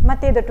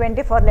 ಮತ್ತು ಇದು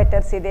 24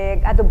 ಲೆಟರ್ಸ್ ಇದೆ.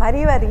 ಅದು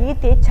ಬರೆಯುವ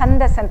ರೀತಿ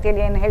ಛಂದಸ್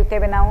ಅಂತೇಳಿ ಏನು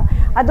ಹೇಳ್ತೇವೆ ನಾವು,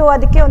 ಅದು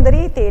ಅದಕ್ಕೆ ಒಂದು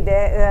ರೀತಿ ಇದೆ.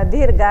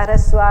 ದೀರ್ಘ,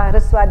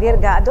 ಹ್ರಸ್ವ,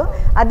 ದೀರ್ಘ, ಅದು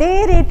ಅದೇ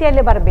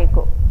ರೀತಿಯಲ್ಲಿ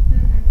ಬರಬೇಕು.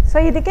 ಸೊ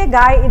ಇದಕ್ಕೆ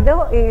ಇದು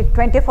ಈ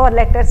 24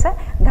 ಲೆಟರ್ಸ್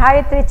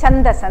ಗಾಯತ್ರಿ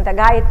ಛಂದಸ್ ಅಂತ,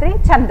 ಗಾಯತ್ರಿ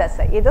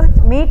ಛಂದಸ್. ಇದು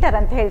ಮೀಟರ್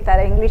ಅಂತ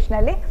ಹೇಳ್ತಾರೆ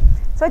ಇಂಗ್ಲೀಷ್ನಲ್ಲಿ.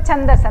 ಸೊ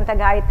ಛಂದಸ್ ಅಂತ,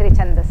 ಗಾಯತ್ರಿ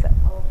ಛಂದಸ್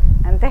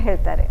ಅಂತ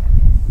ಹೇಳ್ತಾರೆ.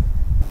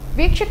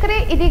 ವೀಕ್ಷಕರೇ,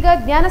 ಇದೀಗ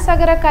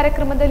ಜ್ಞಾನಸಾಗರ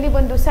ಕಾರ್ಯಕ್ರಮದಲ್ಲಿ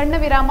ಒಂದು ಸಣ್ಣ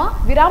ವಿರಾಮ.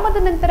 ವಿರಾಮದ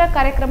ನಂತರ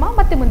ಕಾರ್ಯಕ್ರಮ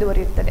ಮತ್ತೆ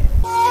ಮುಂದುವರಿಯುತ್ತದೆ.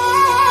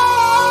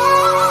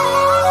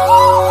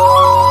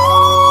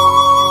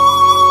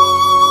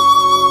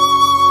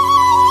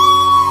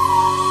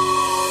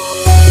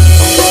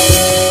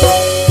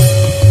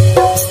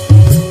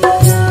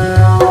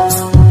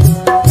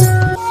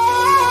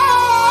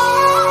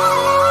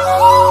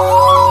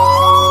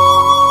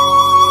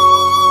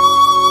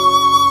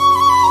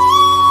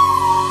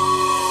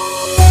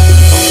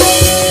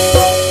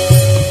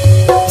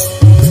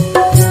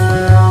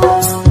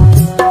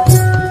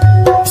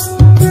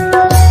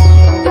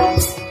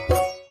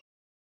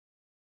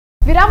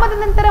 ವಿರಾಮದ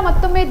ನಂತರ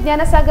ಮತ್ತೊಮ್ಮೆ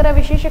ಜ್ಞಾನಸಾಗರ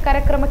ವಿಶೇಷ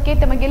ಕಾರ್ಯಕ್ರಮಕ್ಕೆ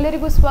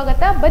ತಮಗೆಲ್ಲರಿಗೂ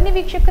ಸ್ವಾಗತ. ಬನ್ನಿ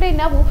ವೀಕ್ಷಕರೇ,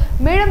 ನಾವು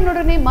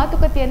ಮೇಡಮ್ನೊಡನೆ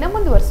ಮಾತುಕತೆಯನ್ನು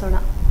ಮುಂದುವರಿಸೋಣ.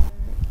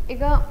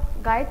 ಈಗ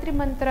ಗಾಯತ್ರಿ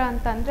ಮಂತ್ರ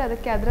ಅಂತ ಅಂದರೆ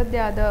ಅದಕ್ಕೆ ಅದರದ್ದೇ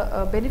ಆದ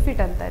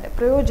ಬೆನಿಫಿಟ್ ಅಂತ ಇದೆ,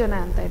 ಪ್ರಯೋಜನ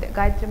ಅಂತ ಇದೆ.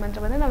 ಗಾಯತ್ರಿ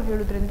ಮಂತ್ರವನ್ನು ನಾವು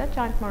ಹೇಳೋದ್ರಿಂದ,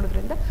 ಚಾಂಟ್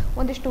ಮಾಡೋದ್ರಿಂದ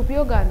ಒಂದಿಷ್ಟು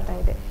ಉಪಯೋಗ ಅಂತ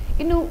ಇದೆ.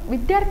 ಇನ್ನು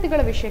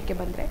ವಿದ್ಯಾರ್ಥಿಗಳ ವಿಷಯಕ್ಕೆ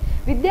ಬಂದರೆ,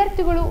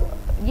 ವಿದ್ಯಾರ್ಥಿಗಳು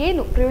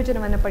ಏನು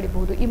ಪ್ರಯೋಜನವನ್ನು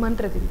ಪಡಿಬಹುದು ಈ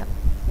ಮಂತ್ರದಿಂದ?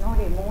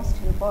 ನೋಡಿ, ಮೋಸ್ಟ್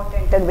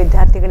ಇಂಪಾರ್ಟೆಂಟ್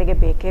ವಿದ್ಯಾರ್ಥಿಗಳಿಗೆ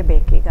ಬೇಕೇ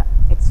ಬೇಕೀಗ.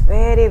 It's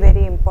very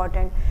very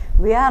important.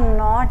 We are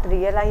not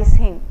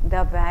realising the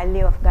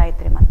value of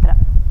Gayatri ಮಂತ್ರ.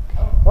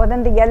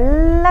 ಒಂದೊಂದು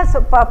ಎಲ್ಲ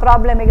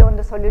ಪ್ರಾಬ್ಲಮಿಗೆ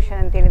ಒಂದು ಸೊಲ್ಯೂಷನ್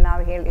ಅಂತೇಳಿ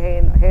ನಾವು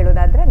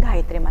ಹೇಳೋದಾದರೆ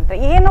ಗಾಯತ್ರಿ ಮಂತ್ರ.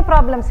 ಏನು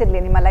ಪ್ರಾಬ್ಲಮ್ಸ್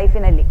ಇರಲಿ ನಿಮ್ಮ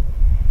ಲೈಫಿನಲ್ಲಿ,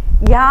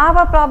 ಯಾವ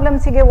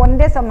ಪ್ರಾಬ್ಲಮ್ಸಿಗೆ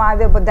ಒಂದೇ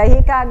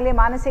ದೈಹಿಕ ಆಗಲಿ,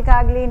 ಮಾನಸಿಕ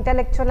ಆಗಲಿ,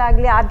 ಇಂಟೆಲೆಕ್ಚುವಲ್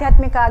ಆಗಲಿ,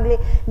 ಆಧ್ಯಾತ್ಮಿಕ ಆಗಲಿ,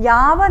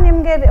 ಯಾವ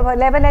ನಿಮಗೆ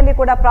ಲೆವೆಲಲ್ಲಿ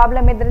ಕೂಡ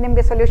ಪ್ರಾಬ್ಲಮ್ ಇದ್ದರೆ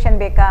ನಿಮಗೆ ಸೊಲ್ಯೂಷನ್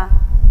ಬೇಕಾ?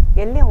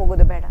 ಎಲ್ಲೇ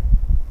ಹೋಗೋದು ಬೇಡ,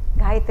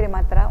 ಗಾಯತ್ರಿ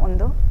ಮಾತ್ರ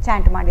ಒಂದು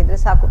ಚಾಂಟ್ ಮಾಡಿದರೆ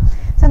ಸಾಕು.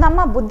 ಸೊ ನಮ್ಮ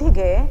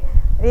ಬುದ್ಧಿಗೆ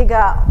ಈಗ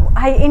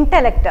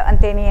ಇಂಟೆಲೆಕ್ಟ್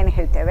ಅಂತೇನು ಏನು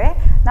ಹೇಳ್ತೇವೆ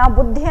ನಾವು,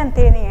 ಬುದ್ಧಿ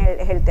ಅಂತೇನು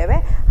ಹೇಳ್ತೇವೆ,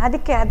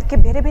 ಅದಕ್ಕೆ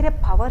ಬೇರೆ ಬೇರೆ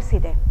ಪವರ್ಸ್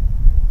ಇದೆ,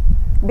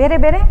 ಬೇರೆ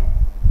ಬೇರೆ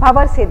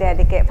ಪವರ್ಸ್ ಇದೆ,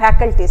 ಅದಕ್ಕೆ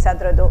ಫ್ಯಾಕಲ್ಟೀಸ್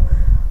ಅದರದ್ದು.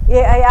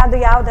 ಅದು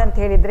ಯಾವುದಂತ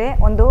ಹೇಳಿದರೆ,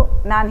 ಒಂದು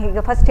ನಾನು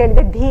ಈಗ ಫಸ್ಟ್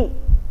ಹೇಳಿದೆ ಧೀ,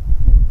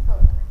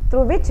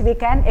 through which we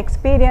can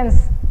experience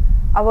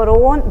our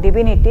own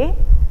divinity.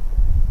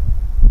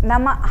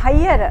 ನಮ್ಮ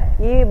ಹೈಯರ್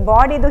ಈ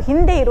ಬಾಡಿದು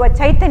ಹಿಂದೆ ಇರುವ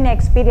ಚೈತನ್ಯ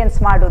ಎಕ್ಸ್ಪೀರಿಯನ್ಸ್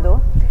ಮಾಡೋದು,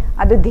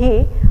 ಅದು ಧೀ.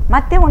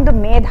 ಮತ್ತು ಒಂದು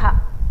ಮೇಧ.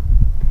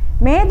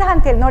 ಮೇಧ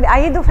ಅಂತೇಳಿ ನೋಡಿ,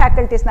 5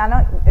 ಫ್ಯಾಕಲ್ಟೀಸ್ ನಾನು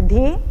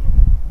ಧೀ,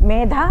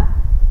 ಮೇಧ,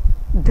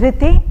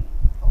 ಧೃತಿ,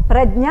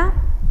 ಪ್ರಜ್ಞಾ,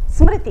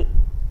 ಸ್ಮೃತಿ.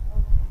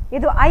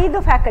 ಇದು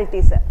 5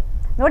 ಫ್ಯಾಕಲ್ಟೀಸ್.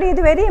 ನೋಡಿ,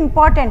 ಇದು ವೆರಿ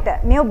ಇಂಪಾರ್ಟೆಂಟ್.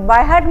 ನೀವು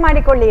ಬೈ ಹಾರ್ಟ್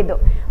ಮಾಡಿಕೊಳ್ಳಿ ಇದು,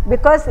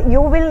 because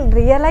you will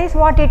realise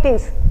what it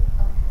is.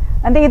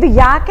 ಅಂದರೆ ಇದು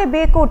ಯಾಕೆ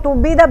ಬೇಕು? To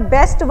B the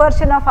best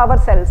version of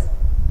our selves.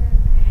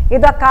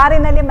 ಇದು ಆ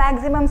ಕಾರಿನಲ್ಲಿ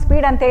ಮ್ಯಾಕ್ಸಿಮಮ್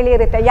ಸ್ಪೀಡ್ ಅಂತ ಹೇಳಿ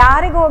ಇರುತ್ತೆ,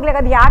 ಯಾರಿಗೂ ಹೋಗ್ಲಿಕ್ಕೆ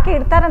ಅದು ಯಾಕೆ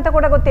ಇಡ್ತಾರಂತ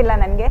ಕೂಡ ಗೊತ್ತಿಲ್ಲ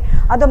ನನಗೆ.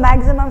 ಅದು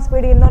ಮ್ಯಾಕ್ಸಿಮಮ್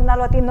ಸ್ಪೀಡ್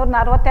 240,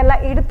 240 ಎಲ್ಲ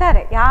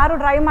ಇಡ್ತಾರೆ, ಯಾರು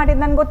ಡ್ರೈವ್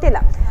ಮಾಡಿದ್ದು ನನಗೆ ಗೊತ್ತಿಲ್ಲ.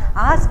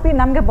 ಆ ಸ್ಪೀಡ್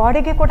ನಮಗೆ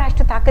ಬಾಡಿಗೆ ಕೂಡ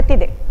ಅಷ್ಟು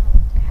ತಾಕತ್ತಿದೆ.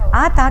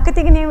 ಆ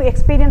ತಾಕತ್ತಿಗೆ ನೀವು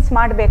ಎಕ್ಸ್ಪೀರಿಯನ್ಸ್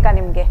ಮಾಡಬೇಕಾ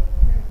ನಿಮಗೆ?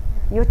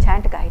 You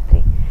chant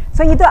Gayatri.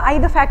 ಸೊ ಇದು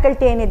 5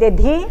 ಫ್ಯಾಕಲ್ಟಿ ಏನಿದೆ,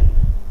 ಧೀ,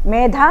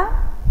 ಮೇಧ,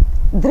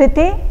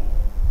 ಧೃತಿ,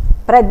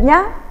 ಪ್ರಜ್ಞಾ,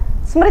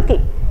 ಸ್ಮೃತಿ.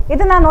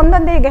 ಇದು ನಾನು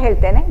ಒಂದೊಂದೇ ಈಗ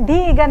ಹೇಳ್ತೇನೆ. ಧೀ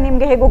ಈಗ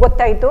ನಿಮಗೆ ಹೇಗೂ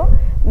ಗೊತ್ತಾಯಿತು,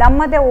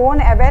 ನಮ್ಮದೇ ಓನ್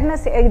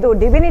ಅವೇರ್ನೆಸ್, ಇದು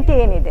ಡಿವಿನಿಟಿ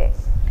ಏನಿದೆ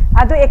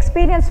ಅದು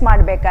ಎಕ್ಸ್ಪೀರಿಯನ್ಸ್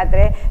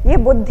ಮಾಡಬೇಕಾದ್ರೆ ಈ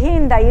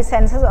ಬುದ್ಧಿಯಿಂದ, ಈ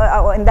ಸೆನ್ಸಸ್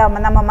ಇಂದ,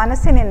 ನಮ್ಮ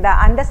ಮನಸ್ಸಿನಿಂದ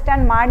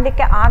ಅಂಡರ್ಸ್ಟ್ಯಾಂಡ್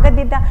ಮಾಡಲಿಕ್ಕೆ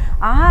ಆಗದಿದ್ದ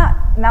ಆ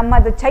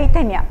ನಮ್ಮದು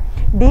ಚೈತನ್ಯ,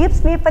 ಡೀಪ್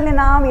ಸ್ಲೀಪಲ್ಲಿ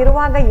ನಾವು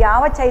ಇರುವಾಗ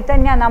ಯಾವ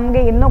ಚೈತನ್ಯ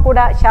ನಮಗೆ ಇನ್ನೂ ಕೂಡ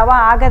ಶವ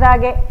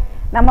ಆಗದಾಗೆ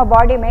ನಮ್ಮ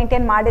ಬಾಡಿ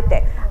ಮೇಂಟೈನ್ ಮಾಡುತ್ತೆ,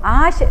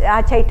 ಆ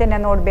ಚೈತನ್ಯ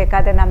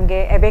ನೋಡಬೇಕಾದ್ರೆ ನಮಗೆ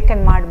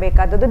ಅವೇಕನ್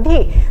ಮಾಡಬೇಕಾದದ್ದು ಧೀ.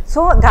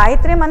 ಸೊ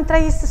ಗಾಯತ್ರಿ ಮಂತ್ರ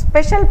is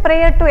special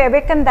prayer to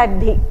awaken that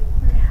ಧೀ.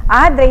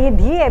 ಆದರೆ ಈ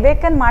ಧೀ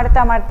ಅವೇಕನ್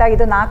ಮಾಡ್ತಾ ಮಾಡ್ತಾ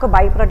ಇದು 4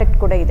 ಬೈ ಪ್ರಾಡಕ್ಟ್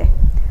ಕೂಡ ಇದೆ.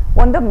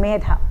 ಒಂದು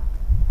ಮೇಧ.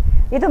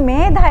 ಇದು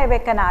ಮೇಧ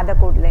ಅವೇಕನ್ ಆದ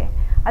ಕೂಡಲೇ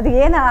ಅದು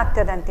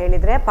ಏನಾಗ್ತದೆ ಅಂತ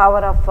ಹೇಳಿದರೆ,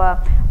 power of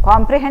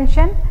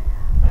comprehension,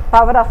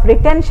 power of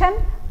retention,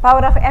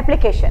 power of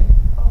application,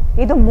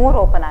 ಇದು 3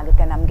 ಓಪನ್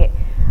ಆಗುತ್ತೆ ನಮಗೆ.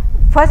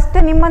 ಫಸ್ಟ್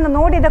ನಿಮ್ಮನ್ನು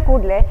ನೋಡಿದ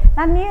ಕೂಡಲೇ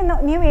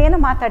ನೀವು ಏನು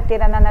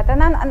ಮಾತಾಡ್ತೀರಾ ನನ್ನ ಹತ್ರ,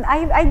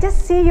 I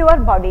just see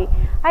your body,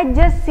 I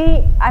just C,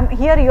 I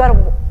here your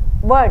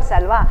words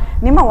ಅಲ್ವಾ.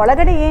 ನಿಮ್ಮ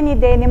ಒಳಗಡೆ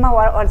ಏನಿದೆ, ನಿಮ್ಮ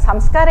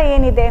ಸಂಸ್ಕಾರ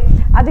ಏನಿದೆ,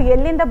 ಅದು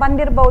ಎಲ್ಲಿಂದ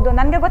ಬಂದಿರಬಹುದು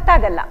ನನಗೆ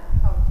ಗೊತ್ತಾಗಲ್ಲ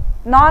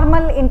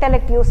ನಾರ್ಮಲ್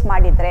ಇಂಟೆಲೆಕ್ಟ್ ಯೂಸ್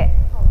ಮಾಡಿದರೆ.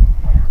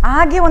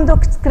 ಹಾಗೆ ಒಂದು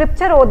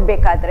ಸ್ಕ್ರಿಪ್ಚರ್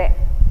ಓದಬೇಕಾದ್ರೆ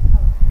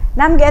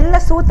ನಮಗೆಲ್ಲ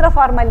ಸೂತ್ರ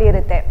ಫಾರ್ಮಲ್ಲಿ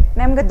ಇರುತ್ತೆ.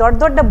 ನಮಗೆ ದೊಡ್ಡ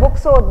ದೊಡ್ಡ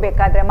ಬುಕ್ಸ್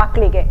ಓದಬೇಕಾದ್ರೆ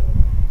ಮಕ್ಕಳಿಗೆ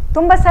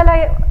ತುಂಬ ಸಲ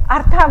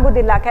ಅರ್ಥ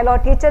ಆಗೋದಿಲ್ಲ, ಕೆಲವು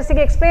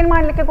ಟೀಚರ್ಸಿಗೆ ಎಕ್ಸ್ಪ್ಲೇನ್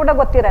ಮಾಡಲಿಕ್ಕೆ ಕೂಡ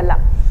ಗೊತ್ತಿರಲ್ಲ.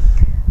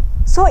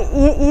 ಸೊ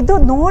ಇದು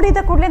ನೋಡಿದ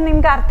ಕೂಡಲೇ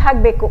ನಿಮ್ಗೆ ಅರ್ಥ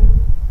ಆಗಬೇಕು.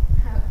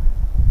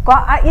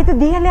 ಇದು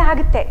ಡಿಯಲ್ಲೇ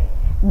ಆಗುತ್ತೆ.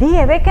 ಡಿ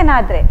ಅವೇಕನ್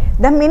ಆದರೆ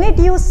the minute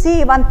U C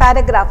one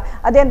paragraph,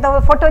 ಅದೆಂತ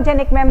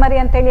photogenic memory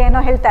ಅಂತೇಳಿ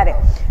ಏನೋ ಹೇಳ್ತಾರೆ.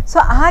 ಸೊ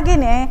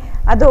ಹಾಗೆಯೇ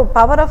ಅದು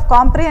ಪವರ್ ಆಫ್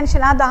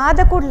ಕಾಂಪ್ರಿಹೆನ್ಷನ್. ಅದು ಆದ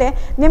ಕೂಡಲೇ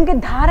ನಿಮಗೆ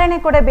ಧಾರಣೆ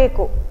ಕೂಡ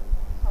ಬೇಕು.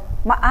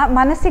 ಆ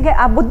ಮನಸ್ಸಿಗೆ,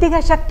 ಆ ಬುದ್ಧಿಗೆ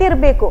ಶಕ್ತಿ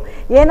ಇರಬೇಕು.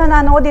 ಏನೋ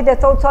ನಾನು ಓದಿದೆ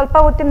ಸ್ವಲ್ಪ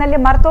ಹೊತ್ತಿನಲ್ಲಿ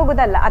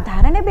ಮರ್ತೋಗೋದಲ್ಲ, ಆ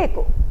ಧಾರಣೆ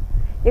ಬೇಕು.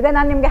 ಈಗ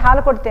ನಾನು ನಿಮಗೆ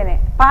ಹಾಲು ಕೊಡ್ತೇನೆ,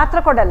 ಪಾತ್ರ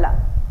ಕೊಡಲ್ಲ.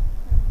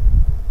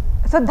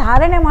 ಸೊ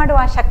ಧಾರಣೆ ಮಾಡುವ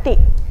ಆ ಶಕ್ತಿ,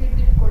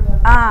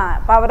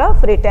 ಪವರ್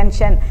ಆಫ್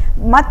ರಿಟೆನ್ಷನ್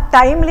ಮತ್ತು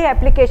ಟೈಮ್ಲಿ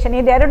ಅಪ್ಲಿಕೇಶನ್,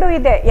 ಇದೆರಡೂ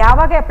ಇದೆ.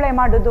 ಯಾವಾಗ ಅಪ್ಲೈ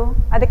ಮಾಡೋದು,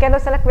 ಅದು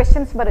ಕೆಲವು ಸಲ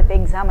ಕ್ವೆಶನ್ಸ್ ಬರುತ್ತೆ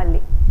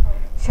ಎಕ್ಸಾಮಲ್ಲಿ.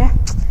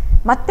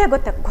 ಮತ್ತೆ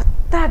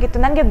ಗೊತ್ತಾಗಿತ್ತು,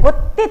 ನನಗೆ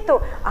ಗೊತ್ತಿತ್ತು,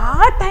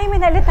 ಆ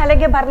ಟೈಮಿನಲ್ಲಿ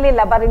ತಲೆಗೆ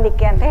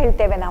ಬರಲಿಕ್ಕೆ ಅಂತ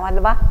ಹೇಳ್ತೇವೆ ನಾವು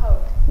ಅಲ್ವಾ.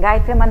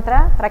 ಗಾಯತ್ರಿ ಮಂತ್ರ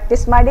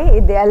ಪ್ರಾಕ್ಟೀಸ್ ಮಾಡಿ,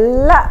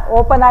 ಇದೆಲ್ಲ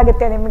ಓಪನ್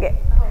ಆಗುತ್ತೆ ನಿಮಗೆ.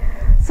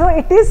 So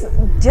it is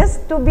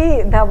just to B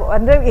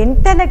ಅಂದರೆ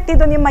ಇಂಟೆಲೆಕ್ಟ್,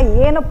 ಇದು ನಿಮ್ಮ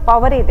ಏನು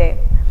ಪವರ್ ಇದೆ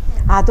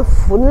ಅದು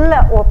ಫುಲ್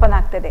ಓಪನ್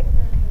ಆಗ್ತದೆ.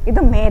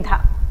 ಇದು ಮೇಧ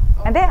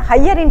ಅಂದರೆ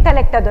ಹೈಯರ್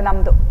ಇಂಟೆಲೆಕ್ಟ್. ಅದು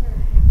ನಮ್ಮದು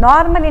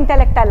ನಾರ್ಮಲ್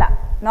ಇಂಟೆಲೆಕ್ಟ್ ಅಲ್ಲ,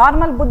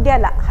 ನಾರ್ಮಲ್ ಬುದ್ಧಿ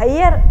ಅಲ್ಲ,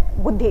 ಹೈಯರ್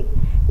ಬುದ್ಧಿ.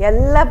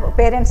 ಎಲ್ಲ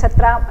ಪೇರೆಂಟ್ಸ್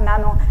ಹತ್ರ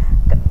ನಾನು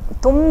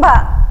ತುಂಬ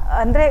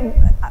ಅಂದರೆ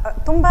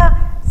ತುಂಬ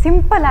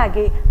ಸಿಂಪಲ್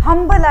ಆಗಿ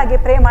ಹಂಬಲ್ ಆಗಿ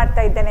ಪ್ರೇ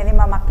ಮಾಡ್ತಾ ಇದ್ದೇನೆ,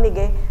 ನಿಮ್ಮ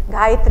ಮಕ್ಕಳಿಗೆ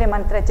ಗಾಯತ್ರಿ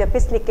ಮಂತ್ರ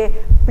ಜಪಿಸಲಿಕ್ಕೆ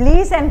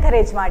ಪ್ಲೀಸ್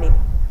ಎನ್ಕರೇಜ್ ಮಾಡಿ.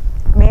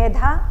 ಮೇಧ,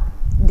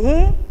 ಧೀ,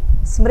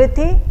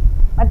 ಸ್ಮೃತಿ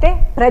ಮತ್ತು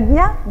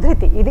ಪ್ರಜ್ಞಾ,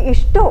 ಧೃತಿ, ಇದು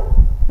ಇಷ್ಟು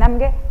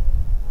ನಮಗೆ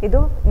ಇದು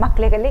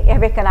ಮಕ್ಕಳಿಗಲ್ಲಿ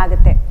ಅವೇಕನ್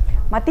ಆಗುತ್ತೆ.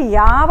 ಮತ್ತು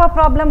ಯಾವ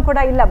ಪ್ರಾಬ್ಲಮ್ ಕೂಡ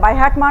ಇಲ್ಲ, ಬೈ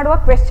ಹಾರ್ಟ್ ಮಾಡುವ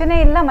ಕ್ವೆಶ್ಚನೇ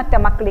ಇಲ್ಲ ಮತ್ತು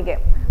ಮಕ್ಕಳಿಗೆ,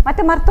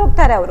 ಮತ್ತು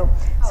ಮರ್ತೋಗ್ತಾರೆ ಅವರು.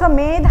 ಸೊ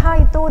ಮೇಧ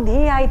ಆಯಿತು, ಧೀ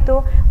ಆಯಿತು,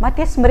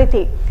 ಮತ್ತು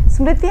ಸ್ಮೃತಿ.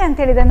 ಸ್ಮೃತಿ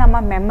ಅಂತೇಳಿದರೆ ನಮ್ಮ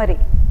ಮೆಮರಿ.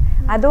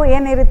 ಅದು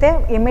ಏನಿರುತ್ತೆ,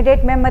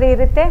 ಇಮಿಡಿಯೇಟ್ ಮೆಮರಿ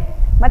ಇರುತ್ತೆ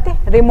ಮತ್ತು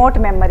ರಿಮೋಟ್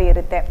ಮೆಮರಿ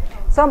ಇರುತ್ತೆ.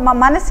 ಸೊ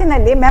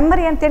ಮನಸ್ಸಿನಲ್ಲಿ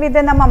ಮೆಮರಿ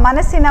ಅಂತೇಳಿದರೆ ನಮ್ಮ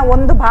ಮನಸ್ಸಿನ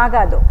ಒಂದು ಭಾಗ.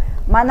 ಅದು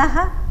ಮನಃ,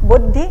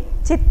 ಬುದ್ಧಿ,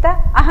 ಚಿತ್ತ,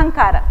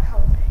 ಅಹಂಕಾರ,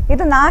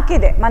 ಇದು 4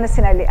 ಇದೆ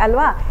ಮನಸ್ಸಿನಲ್ಲಿ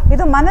ಅಲ್ವಾ.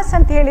 ಇದು ಮನಸ್ಸು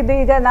ಅಂತ ಹೇಳಿದ್ದು,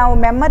 ಈಗ ನಾವು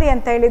ಮೆಮರಿ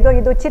ಅಂತ ಹೇಳಿದ್ದು,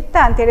 ಇದು ಚಿತ್ತ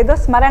ಅಂತ ಹೇಳಿದ್ದು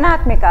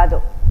ಸ್ಮರಣಾತ್ಮಕ. ಅದು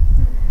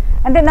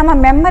ಅಂದರೆ ನಮ್ಮ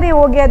ಮೆಮರಿ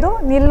ಹೋಗಿ ಅದು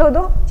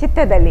ನಿಲ್ಲೋದು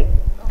ಚಿತ್ತದಲ್ಲಿ.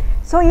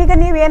 ಸೊ ಈಗ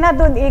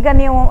ನೀವೇನಾದರೂ, ಈಗ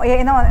ನೀವು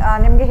ಏನೋ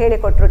ನಿಮಗೆ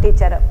ಹೇಳಿಕೊಟ್ರು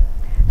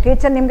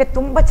ಟೀಚರ್ ನಿಮಗೆ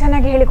ತುಂಬ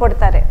ಚೆನ್ನಾಗಿ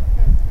ಹೇಳಿಕೊಡ್ತಾರೆ,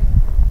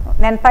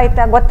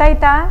 ನೆನಪಾಯ್ತಾ,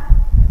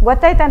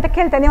 ಗೊತ್ತಾಯ್ತಾ ಅಂತ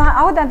ಕೇಳ್ತಾರೆ ನೀವು.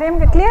 ಹೌದಂತ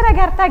ನಿಮಗೆ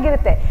ಕ್ಲಿಯರಾಗಿ ಅರ್ಥ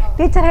ಆಗಿರುತ್ತೆ.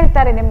 ಟೀಚರ್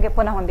ಹೇಳ್ತಾರೆ ನಿಮಗೆ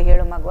ಪುನಃ ಒಂದು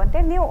ಹೇಳು ಮಗು ಅಂತ,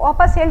 ನೀವು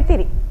ವಾಪಸ್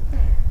ಹೇಳ್ತೀರಿ.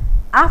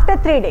 ಆಫ್ಟರ್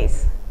 3 days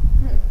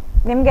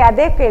ನಿಮಗೆ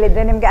ಅದೇ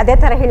ಕೇಳಿದರೆ ನಿಮಗೆ ಅದೇ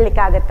ಥರ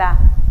ಹೇಳಲಿಕ್ಕೆ ಆಗುತ್ತಾ?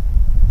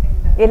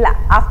 ಇಲ್ಲ.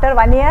 After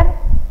 1 year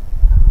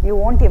you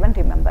won't even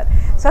remember.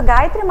 So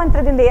Gayatri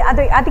ಮಂತ್ರದಿಂದ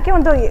ಅದಕ್ಕೆ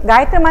ಒಂದು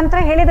ಗಾಯತ್ರಿ ಮಂತ್ರ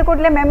ಹೇಳಿದ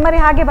ಕೂಡಲೇ ಮೆಮರಿ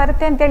ಹಾಗೆ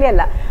ಬರುತ್ತೆ ಅಂತೇಳಿ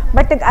ಅಲ್ಲ,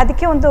 ಬಟ್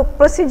ಅದಕ್ಕೆ ಒಂದು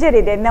ಪ್ರೊಸೀಜರ್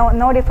ಇದೆ.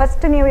 ನೋಡಿ,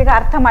 ಫಸ್ಟ್ ನೀವು ಈಗ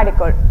ಅರ್ಥ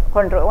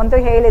ಮಾಡಿಕೊಂಡ್ರು, ಒಂದು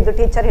ಹೇಳಿದ್ದು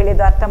ಟೀಚರ್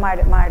ಹೇಳಿದ್ದು ಅರ್ಥ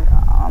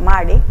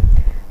ಮಾಡಿ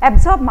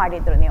ಅಬ್ಸಾರ್ಬ್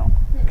ಮಾಡಿದ್ರು, ನೀವು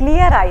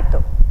ಕ್ಲಿಯರ್ ಆಯಿತು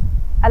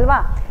ಅಲ್ವಾ.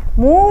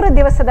 3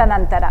 ದಿವಸದ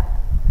ನಂತರ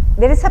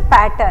there is a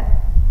pattern.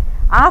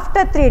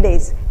 After 3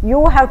 days you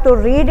have to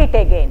read it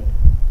again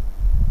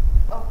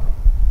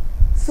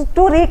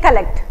to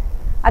recollect.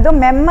 ಅದು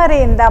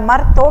ಮೆಮರಿಯಿಂದ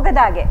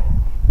ಮರ್ತೋಗದಾಗೆ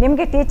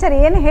ನಿಮಗೆ ಟೀಚರ್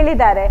ಏನು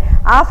ಹೇಳಿದ್ದಾರೆ,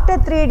 after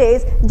 3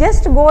 days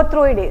just go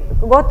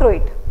through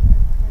it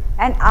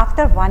and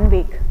after 1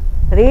 week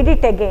read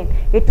it again.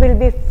 It will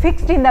be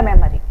fixed in the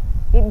memory,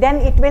 then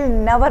it will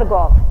never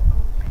go of.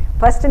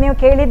 First ನೀವು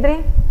ಕೇಳಿದ್ರಿ,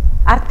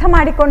 ಅರ್ಥ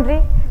ಮಾಡಿಕೊಂಡ್ರಿ,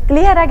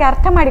 ಕ್ಲಿಯರಾಗಿ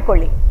ಅರ್ಥ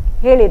ಮಾಡಿಕೊಳ್ಳಿ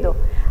ಹೇಳಿದ್ದು.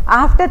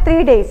 After 3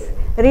 days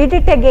read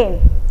it again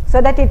so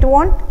that it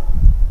won't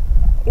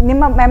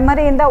ನಿಮ್ಮ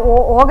ಮೆಮರಿಯಿಂದ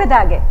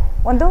ಹೋಗದಾಗೆ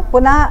ಒಂದು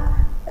ಪುನಃ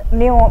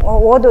ನೀವು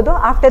ಓದೋದು.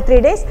 After 3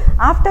 days,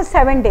 after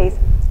 7 days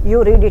you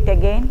read it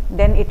again,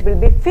 then it will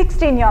be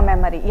fixed in your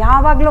memory.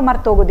 ಯಾವಾಗಲೂ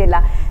ಮರ್ತೋಗೋದಿಲ್ಲ.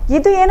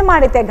 ಇದು ಏನು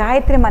ಮಾಡುತ್ತೆ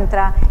ಗಾಯತ್ರಿ ಮಂತ್ರ,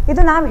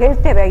 ಇದು ನಾವು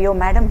ಹೇಳ್ತೇವೆ, ಅಯ್ಯೋ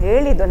ಮೇಡಮ್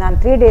ಹೇಳಿದ್ದು ನಾನು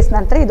 3 days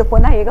ನಂತರ ಇದು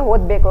ಪುನಃ ಈಗ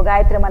ಓದಬೇಕು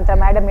ಗಾಯತ್ರಿ ಮಂತ್ರ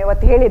ಮೇಡಮ್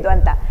ಇವತ್ತು ಹೇಳಿದ್ದು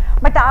ಅಂತ.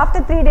 But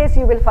after 3 days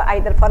you will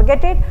either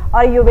forget it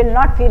are you will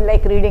not feel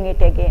like reading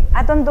it again.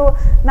 ಅದೊಂದು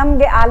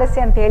ನಮಗೆ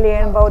ಆಲಸ್ಯ ಅಂತ ಹೇಳಿ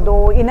ಹೇಳ್ಬೋದು,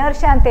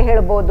 ಇನರ್ಷ ಅಂತ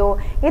ಹೇಳ್ಬೋದು,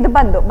 ಇದು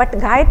ಬಂದು. ಬಟ್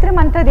ಗಾಯತ್ರಿ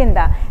ಮಂತ್ರದಿಂದ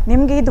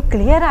ನಿಮಗೆ ಇದು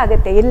ಕ್ಲಿಯರ್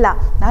ಆಗುತ್ತೆ, ಇಲ್ಲ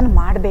ನಾನು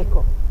ಮಾಡಬೇಕು,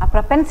 ಆ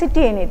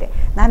ಪ್ರಪೆನ್ಸಿಟಿ ಏನಿದೆ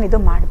ನಾನು ಇದು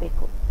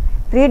ಮಾಡಬೇಕು,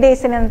 3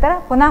 days ನಂತರ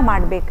ಪುನಃ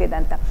ಮಾಡಬೇಕು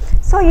ಇದಂತ.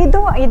 ಸೊ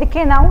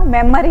ಇದಕ್ಕೆ ನಾವು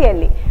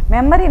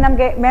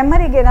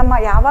ಮೆಮರಿಗೆ ನಮ್ಮ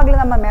ಯಾವಾಗಲೂ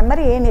ನಮ್ಮ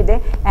ಮೆಮರಿ ಏನಿದೆ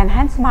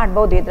ಎನ್ಹ್ಯಾನ್ಸ್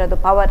ಮಾಡ್ಬೋದು. ಇದರದ್ದು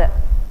ಪವರ್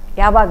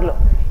ಯಾವಾಗಲೂ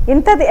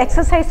ಇಂಥದ್ದು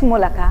ಎಕ್ಸಸೈಸ್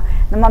ಮೂಲಕ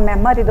ನಮ್ಮ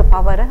ಮೆಮರಿದು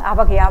ಪವರ್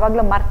ಆವಾಗ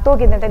ಯಾವಾಗಲೂ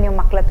ಮರ್ತೋಗಿದೆ ಅಂತ ನೀವು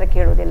ಮಕ್ಕಳ ಹತ್ರ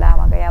ಕೇಳೋದಿಲ್ಲ.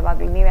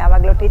 ನೀವು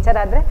ಯಾವಾಗಲೂ ಟೀಚರ್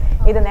ಆದರೆ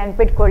ಇದು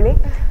ನೆನ್ಪಿಟ್ಕೊಳ್ಳಿ,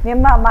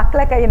 ನಿಮ್ಮ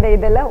ಮಕ್ಕಳ ಕೈಯಿಂದ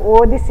ಇದೆಲ್ಲ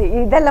ಓದಿಸಿ,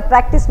 ಇದೆಲ್ಲ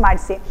ಪ್ರಾಕ್ಟೀಸ್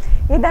ಮಾಡಿಸಿ.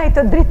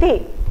 ಇದಾಯಿತು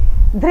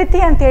ಧೃತಿ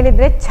ಅಂತ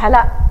ಹೇಳಿದರೆ ಛಲ,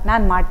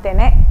 ನಾನು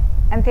ಮಾಡ್ತೇನೆ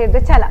ಅಂತ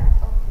ಹೇಳಿದ್ರೆ ಛಲ.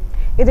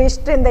 ಇದು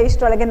ಇಷ್ಟರಿಂದ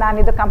ಇಷ್ಟರೊಳಗೆ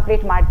ನಾನಿದು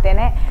ಕಂಪ್ಲೀಟ್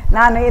ಮಾಡ್ತೇನೆ,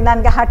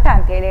 ನನಗೆ ಹಠ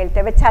ಅಂತೇಳಿ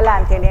ಹೇಳ್ತೇವೆ, ಛಲ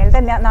ಅಂತೇಳಿ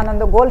ಹೇಳ್ತೇನೆ.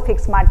 ನಾನೊಂದು ಗೋಲ್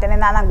ಫಿಕ್ಸ್ ಮಾಡ್ತೇನೆ,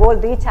 ನಾನು ಆ ಗೋಲ್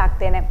ರೀಚ್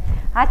ಆಗ್ತೇನೆ,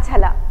 ಆ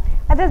ಛಲ.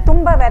 ಅದ್ರಲ್ಲಿ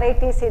ತುಂಬ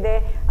ವೆರೈಟೀಸ್ ಇದೆ.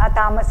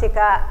 ತಾಮಸಿಕ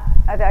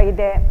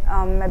ಇದೆ,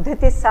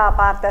 ಧೃತಿಸ್ಸಾ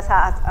ಪಾರ್ಥ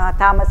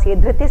ತಾಮಸಿ,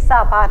 ಧೃತಿಸ್ಸಾ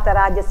ಪಾರ್ಥ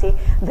ರಾಜಸಿ,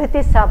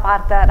 ಧೃತಿಸ್ಸಾ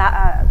ಪಾರ್ಥ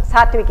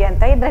ಸಾತ್ವಿಕೆ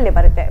ಅಂತ ಇದರಲ್ಲಿ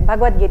ಬರುತ್ತೆ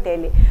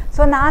ಭಗವದ್ಗೀತೆಯಲ್ಲಿ.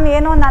 ಸೊ ನಾನು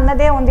ಏನೋ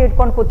ನನ್ನದೇ ಒಂದು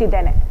ಇಟ್ಕೊಂಡು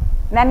ಕೂತಿದ್ದೇನೆ,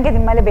 ನನಗೆ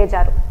ನಿಮ್ಮಲ್ಲಿ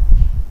ಬೇಜಾರು,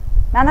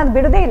 ನಾನು ಅದು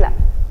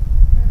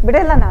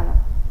ಬಿಡಲ್ಲ ನಾನು,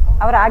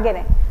 ಅವ್ರು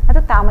ಹಾಗೇನೆ,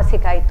 ಅದು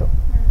ತಾಮಸಿಕ ಆಯಿತು.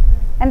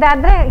 ಅಂದರೆ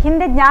ಅದರ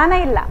ಹಿಂದೆ ಜ್ಞಾನ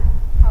ಇಲ್ಲ,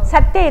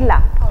 ಸತ್ಯ ಇಲ್ಲ.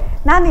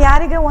 ನಾನು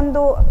ಯಾರಿಗೆ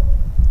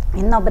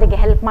ಇನ್ನೊಬ್ಬರಿಗೆ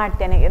ಹೆಲ್ಪ್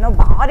ಮಾಡ್ತೇನೆ, ಏನೋ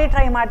ಭಾರಿ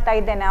ಟ್ರೈ ಮಾಡ್ತಾ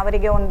ಇದ್ದೇನೆ,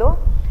 ಅವರಿಗೆ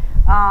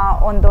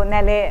ಒಂದು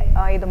ನೆಲೆ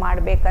ಇದು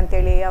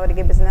ಮಾಡಬೇಕಂತೇಳಿ,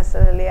 ಅವರಿಗೆ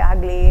ಬಿಸ್ನೆಸ್ಸಲ್ಲಿ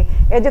ಆಗಲಿ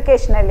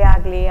ಎಜುಕೇಷನಲ್ಲಿ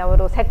ಆಗಲಿ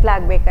ಅವರು ಸೆಟ್ಲ್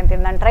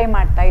ಆಗಬೇಕಂತೇಳಿ ನಾನು ಟ್ರೈ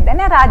ಮಾಡ್ತಾ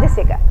ಇದ್ದೇನೆ,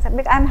 ರಾಜಸಿಕ.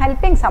 ಐ ಆಮ್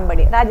ಹೆಲ್ಪಿಂಗ್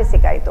ಸಂಬಡಿ,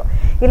 ರಾಜಸಿಕ ಆಯಿತು.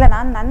 ಇಲ್ಲ,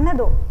 ನಾನು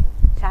ನನ್ನದು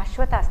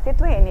ಶಾಶ್ವತ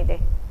ಅಸ್ತಿತ್ವ ಏನಿದೆ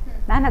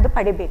ನಾನು ಅದು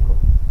ಪಡಿಬೇಕು,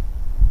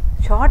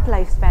 ಶಾರ್ಟ್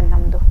ಲೈಫ್ ಸ್ಪ್ಯಾನ್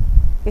ನಮ್ಮದು,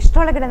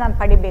 ಇಷ್ಟರೊಳಗಡೆ ನಾನು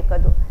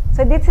ಪಡಿಬೇಕದು.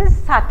 ಸೊ ದಿಸ್ ಇಸ್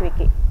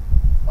ಸಾತ್ವಿಕ.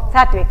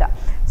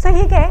 ಸೊ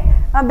ಹೀಗೆ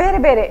ಬೇರೆ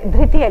ಬೇರೆ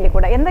ಧೃತಿಯಲ್ಲಿ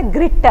ಕೂಡ ಅಂದರೆ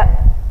ಗ್ರಿಟ್,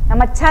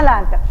 ನಮ್ಮ ಛಲ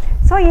ಅಂತ.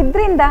 ಸೊ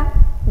ಇದರಿಂದ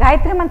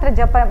ಗಾಯತ್ರಿ ಮಂತ್ರ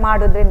ಜಪ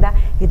ಮಾಡೋದ್ರಿಂದ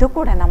ಇದು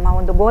ಕೂಡ ನಮ್ಮ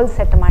ಒಂದು ಗೋಲ್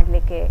ಸೆಟ್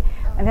ಮಾಡಲಿಕ್ಕೆ,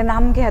 ಅಂದರೆ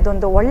ನಮಗೆ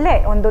ಅದೊಂದು ಒಳ್ಳೆ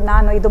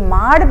ನಾನು ಇದು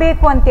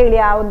ಮಾಡಬೇಕು ಅಂತೇಳಿ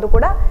ಆ ಒಂದು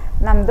ಕೂಡ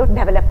ನಮ್ಮದು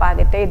ಡೆವಲಪ್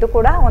ಆಗುತ್ತೆ. ಇದು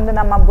ಕೂಡ ಒಂದು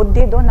ನಮ್ಮ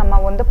ಬುದ್ಧಿದು, ನಮ್ಮ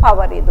ಒಂದು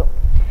ಪವರ್ ಇದು.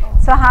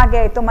 ಸೊ ಹಾಗೆ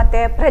ಆಯಿತು. ಮತ್ತು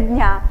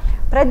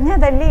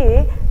ಪ್ರಜ್ಞಾದಲ್ಲಿ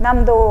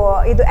ನಮ್ಮದು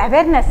ಇದು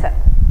ಅವೇರ್ನೆಸ್,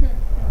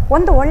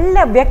 ಒಂದು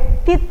ಒಳ್ಳೆ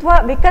ವ್ಯಕ್ತಿತ್ವ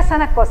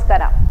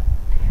ವಿಕಸನಕ್ಕೋಸ್ಕರ.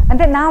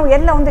 ಅಂದರೆ ನಾವು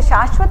ಎಲ್ಲ ಒಂದು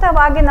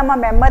ಶಾಶ್ವತವಾಗಿ ನಮ್ಮ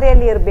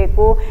ಮೆಮರಿಯಲ್ಲಿ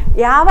ಇರಬೇಕು.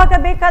 ಯಾವಾಗ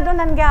ಬೇಕಾದರೂ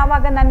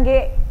ನನಗೆ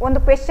ಒಂದು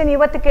ಕ್ವೆಶ್ಚನ್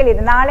ಇವತ್ತು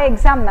ಕೇಳಿದೆ, ನಾಳೆ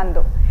ಎಕ್ಸಾಮ್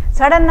ನಂದು,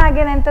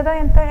 ಸಡನ್ನಾಗಿ ಎಂತ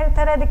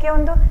ಹೇಳ್ತಾರೆ ಅದಕ್ಕೆ,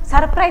 ಒಂದು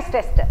ಸರ್ಪ್ರೈಸ್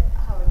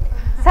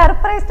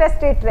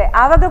ಟೆಸ್ಟ್ ಇಟ್ಟರೆ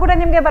ಆವಾಗ ಕೂಡ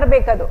ನಿಮಗೆ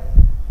ಬರಬೇಕದು.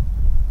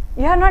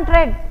 ಯು ಆರ್ ನಾಟ್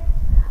ರೆಡ್,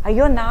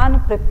 ಅಯ್ಯೋ ನಾನು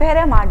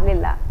ಪ್ರಿಪೇರೇ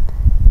ಮಾಡಲಿಲ್ಲ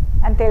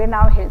ಅಂತೇಳಿ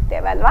ನಾವು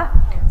ಹೇಳ್ತೇವೆ ಅಲ್ವಾ.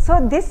 ಸೊ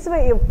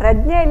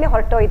ಪ್ರಜ್ಞೆಯಲ್ಲಿ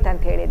ಹೊರಟೋಯ್ತು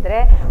ಅಂತ ಹೇಳಿದರೆ,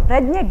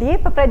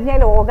 ಡೀಪ್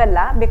ಪ್ರಜ್ಞೆಯಲ್ಲಿ ಹೋಗಲ್ಲ.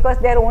 ಬಿಕಾಸ್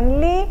ದೇ ಆರ್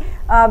ಓನ್ಲಿ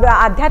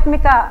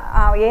ಆಧ್ಯಾತ್ಮಿಕ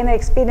ಏನು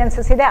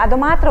ಎಕ್ಸ್ಪೀರಿಯನ್ಸಸ್ ಇದೆ ಅದು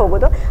ಮಾತ್ರ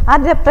ಹೋಗೋದು.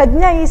 ಆದರೆ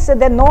ಪ್ರಜ್ಞೆ is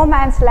the no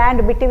man's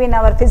land between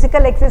hour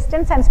physical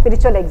existence and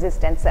spiritual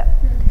existence.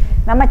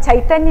 ನಮ್ಮ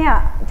ಚೈತನ್ಯ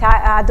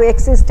ಅದು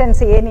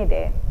ಎಕ್ಸಿಸ್ಟೆನ್ಸ್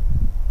ಏನಿದೆ,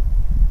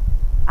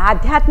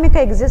 ಆಧ್ಯಾತ್ಮಿಕ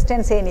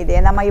ಎಕ್ಸಿಸ್ಟೆನ್ಸ್ ಏನಿದೆ,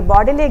 ನಮ್ಮ ಈ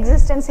ಬಾಡಿಲಿ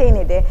ಎಕ್ಸಿಸ್ಟೆನ್ಸ್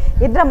ಏನಿದೆ,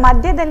 ಇದರ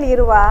ಮಧ್ಯದಲ್ಲಿ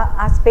ಇರುವ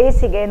ಆ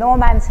ಸ್ಪೇಸಿಗೆ, ನೋ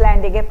ಮ್ಯಾನ್ಸ್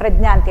ಲ್ಯಾಂಡಿಗೆ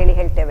ಪ್ರಜ್ಞಾ ಅಂತೇಳಿ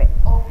ಹೇಳ್ತೇವೆ.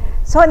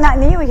 ಸೊ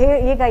ನೀವು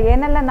ಈಗ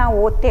ಏನೆಲ್ಲ ನಾವು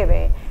ಓದ್ತೇವೆ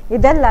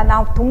ಇದೆಲ್ಲ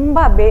ನಾವು ತುಂಬ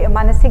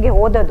ಮನಸ್ಸಿಗೆ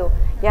ಓದೋದು,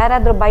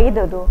 ಯಾರಾದರೂ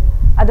ಬೈದೋದು,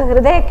 ಅದು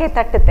ಹೃದಯಕ್ಕೆ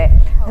ತಟ್ಟುತ್ತೆ.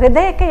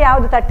 ಹೃದಯಕ್ಕೆ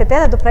ಯಾವುದು ತಟ್ಟುತ್ತೆ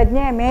ಅದು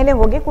ಪ್ರಜ್ಞೆಯ ಮೇಲೆ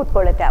ಹೋಗಿ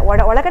ಕೂತ್ಕೊಳ್ಳುತ್ತೆ,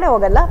 ಒಳಗಡೆ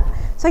ಹೋಗಲ್ಲ.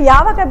 ಸೊ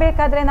ಯಾವಾಗ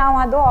ಬೇಕಾದರೆ ನಾವು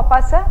ಅದು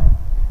ವಾಪಸ್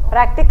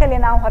ಪ್ರಾಕ್ಟಿಕಲಿ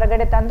ನಾವು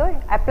ಹೊರಗಡೆ ತಂದು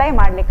ಅಪ್ಲೈ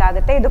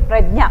ಮಾಡಲಿಕ್ಕಾಗುತ್ತೆ. ಇದು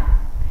ಪ್ರಜ್ಞಾ.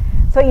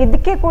 ಸೊ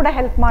ಇದಕ್ಕೆ ಕೂಡ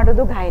ಹೆಲ್ಪ್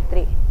ಮಾಡೋದು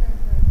ಗಾಯತ್ರಿ.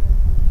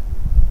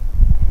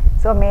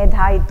 ಸೊ ಮೇಧ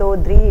ಆಯಿತು,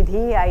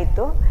 ಧೀ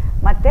ಆಯಿತು,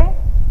 ಮತ್ತು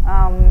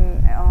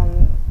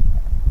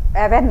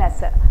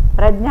ಅವೇರ್ನೆಸ್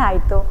ಪ್ರಜ್ಞೆ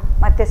ಆಯಿತು,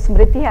 ಮತ್ತು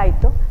ಸ್ಮೃತಿ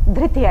ಆಯಿತು,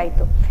 ಧೃತಿ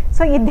ಆಯಿತು.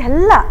 ಸೊ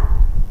ಇದೆಲ್ಲ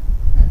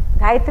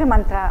ಗಾಯತ್ರಿ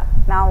ಮಂತ್ರ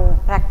ನಾವು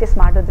ಪ್ರಾಕ್ಟೀಸ್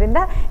ಮಾಡೋದ್ರಿಂದ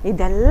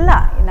ಇದೆಲ್ಲ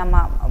ನಮ್ಮ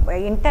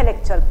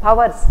ಇಂಟೆಲೆಕ್ಚುವಲ್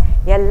ಪವರ್ಸ್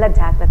ಎಲ್ಲ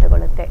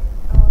ಜಾಗೃತಗೊಳ್ಳುತ್ತೆ.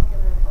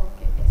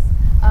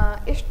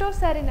 ಎಷ್ಟೋ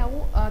ಸಾರಿ ನಾವು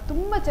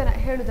ತುಂಬ ಜನ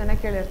ಹೇಳೋದನ್ನು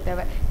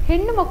ಕೇಳಿರ್ತೇವೆ,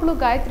 ಹೆಣ್ಣು ಮಕ್ಕಳು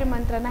ಗಾಯತ್ರಿ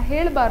ಮಂತ್ರನ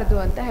ಹೇಳಬಾರ್ದು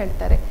ಅಂತ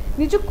ಹೇಳ್ತಾರೆ.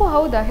 ನಿಜಕ್ಕೂ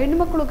ಹೌದಾ? ಹೆಣ್ಣು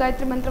ಮಕ್ಕಳು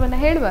ಗಾಯತ್ರಿ ಮಂತ್ರವನ್ನು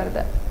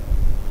ಹೇಳಬಾರ್ದು?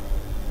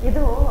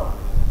 ಇದು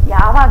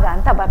ಯಾವಾಗ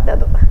ಅಂತ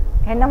ಬರ್ತದು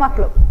ಹೆಣ್ಣು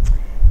ಮಕ್ಕಳು,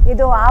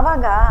 ಇದು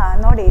ಆವಾಗ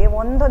ನೋಡಿ,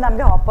 ಒಂದು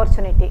ನಮಗೆ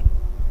ಆಪರ್ಚುನಿಟಿ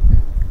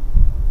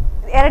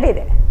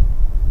ಎರಡಿದೆ.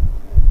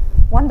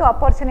 ಒಂದು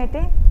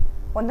ಆಪರ್ಚುನಿಟಿ,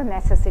 ಒಂದು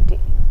ನೆಸೆಸಿಟಿ.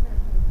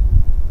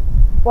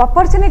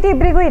 ಆಪರ್ಚುನಿಟಿ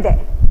ಇಬ್ಬರಿಗೂ ಇದೆ.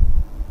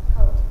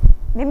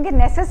 ನಿಮಗೆ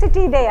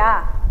ನೆಸೆಸಿಟಿ ಇದೆಯಾ?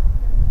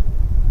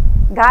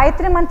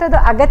 ಗಾಯತ್ರಿ ಮಂತ್ರದ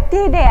ಅಗತ್ಯ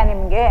ಇದೆಯಾ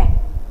ನಿಮಗೆ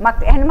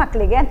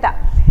ಹೆಣ್ಮಕ್ಳಿಗೆ ಅಂತ?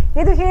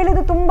 ಇದು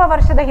ಹೇಳಿದ್ದು ತುಂಬ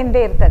ವರ್ಷದ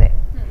ಹಿಂದೆ ಇರ್ತದೆ.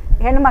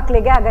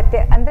 ಹೆಣ್ಮಕ್ಳಿಗೆ ಅಗತ್ಯ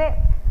ಅಂದರೆ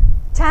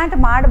ಚಾಂಟ್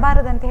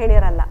ಮಾಡಬಾರದಂತ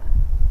ಹೇಳಿರಲ್ಲ,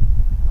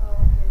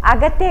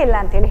 ಅಗತ್ಯ ಇಲ್ಲ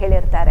ಅಂತೇಳಿ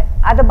ಹೇಳಿರ್ತಾರೆ.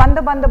 ಅದು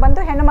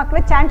ಬಂದು ಹೆಣ್ಣು ಮಕ್ಕಳು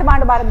ಚಾಂಟ್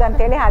ಮಾಡಬಾರ್ದು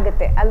ಅಂತೇಳಿ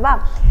ಆಗುತ್ತೆ ಅಲ್ವಾ.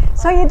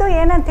 ಸೊ ಇದು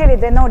ಏನಂತ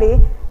ಹೇಳಿದರೆ ನೋಡಿ,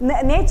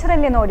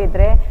 ನೇಚರಲ್ಲಿ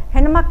ನೋಡಿದರೆ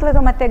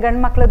ಹೆಣ್ಮಕ್ಳದು ಮತ್ತು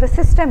ಗಂಡು ಮಕ್ಳದ್ದು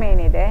ಸಿಸ್ಟಮ್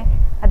ಏನಿದೆ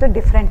ಅದು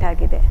ಡಿಫ್ರೆಂಟ್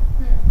ಆಗಿದೆ.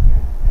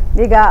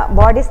 ಈಗ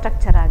ಬಾಡಿ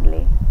ಸ್ಟ್ರಕ್ಚರ್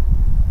ಆಗಲಿ,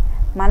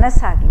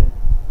 ಮನಸ್ಸಾಗಲಿ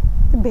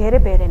ಬೇರೆ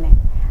ಬೇರೆನೆ.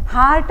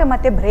 ಹಾರ್ಟ್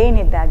ಮತ್ತು ಬ್ರೈನ್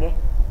ಇದ್ದಾಗೆ.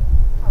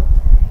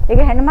 ಈಗ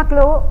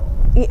ಹೆಣ್ಮಕ್ಳು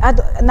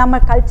ಅದು ನಮ್ಮ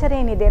ಕಲ್ಚರ್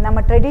ಏನಿದೆ, ನಮ್ಮ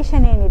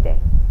ಟ್ರೆಡಿಷನ್ ಏನಿದೆ,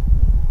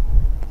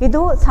 ಇದು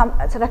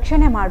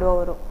ರಕ್ಷಣೆ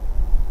ಮಾಡುವವರು.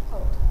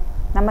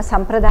 ನಮ್ಮ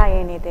ಸಂಪ್ರದಾಯ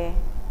ಏನಿದೆ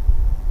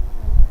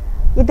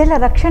ಇದೆಲ್ಲ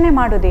ರಕ್ಷಣೆ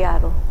ಮಾಡೋದು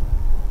ಯಾರು?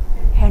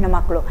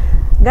 ಹೆಣ್ಣುಮಕ್ಕಳು.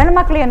 ಗಂಡು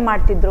ಮಕ್ಕಳು ಏನು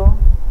ಮಾಡ್ತಿದ್ರು?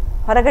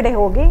 ಹೊರಗಡೆ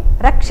ಹೋಗಿ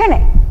ರಕ್ಷಣೆ,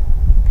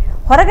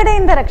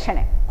 ಹೊರಗಡೆಯಿಂದ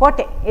ರಕ್ಷಣೆ,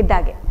 ಕೋಟೆ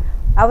ಇದ್ದಾಗೆ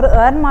ಅವರು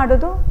ಅರ್ನ್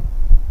ಮಾಡೋದು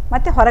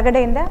ಮತ್ತು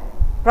ಹೊರಗಡೆಯಿಂದ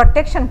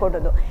ಪ್ರೊಟೆಕ್ಷನ್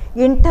ಕೊಡೋದು.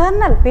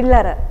 Internal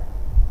pillar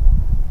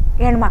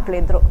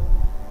ಹೆಣ್ಮಕ್ಳಿದ್ರು.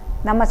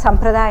 ನಮ್ಮ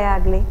ಸಂಪ್ರದಾಯ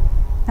ಆಗಲಿ,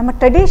 ನಮ್ಮ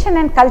ಟ್ರೆಡಿಷನ್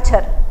ಆ್ಯಂಡ್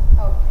ಕಲ್ಚರ್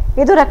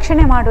ಇದು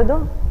ರಕ್ಷಣೆ ಮಾಡೋದು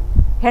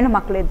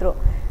ಹೆಣ್ಣುಮಕ್ಳಿದ್ರು.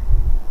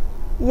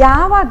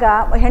 ಯಾವಾಗ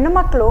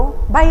ಹೆಣ್ಣುಮಕ್ಕಳು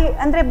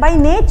ಬೈ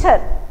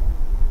ನೇಚರ್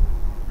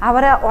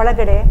ಅವರ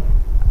ಒಳಗಡೆ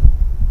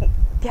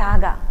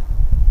ತ್ಯಾಗ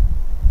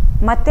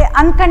ಮತ್ತು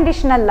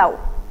unconditional love,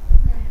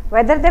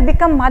 whether they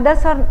become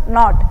mother's R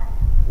not,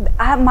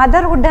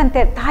 motherhood ಅಂತ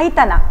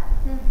ತಾಯ್ತನ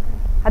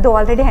ಅದು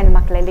ಆಲ್ರೆಡಿ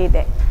ಹೆಣ್ಮಕ್ಳಲ್ಲಿ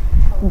ಇದೆ.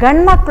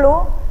 ಗಂಡ್ಮಕ್ಳು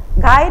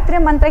ಗಾಯತ್ರಿ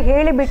ಮಂತ್ರ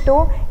ಹೇಳಿಬಿಟ್ಟು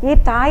ಈ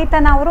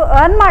ತಾಯ್ತನ ಅವರು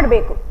ಅರ್ನ್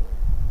ಮಾಡಬೇಕು.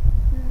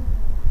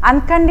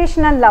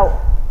 ಅನ್ಕಂಡೀಷನಲ್ ಲವ್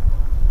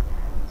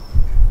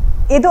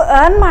ಇದು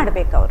ಅರ್ನ್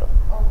ಮಾಡಬೇಕು. ಅವರು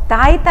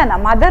ತಾಯ್ತನ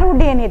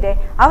ಮದರ್ಹುಡ್ ಏನಿದೆ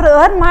ಅವರು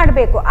ಅರ್ನ್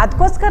ಮಾಡಬೇಕು.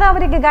 ಅದಕ್ಕೋಸ್ಕರ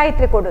ಅವರಿಗೆ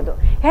ಗಾಯತ್ರಿ ಕೊಡೋದು.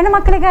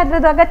 ಹೆಣ್ಮಕ್ಳಿಗೆ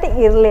ಅದ್ರದ್ದು ಅಗತ್ಯ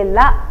ಇರಲಿಲ್ಲ.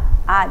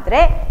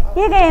 ಆದರೆ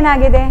ಈಗ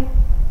ಏನಾಗಿದೆ,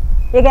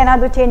 ಈಗ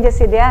ಏನಾದರೂ ಚೇಂಜಸ್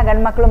ಇದೆಯಾ?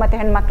 ಗಂಡ್ಮಕ್ಳು ಮತ್ತು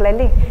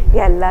ಹೆಣ್ಮಕ್ಳಲ್ಲಿ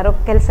ಎಲ್ಲರೂ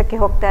ಕೆಲಸಕ್ಕೆ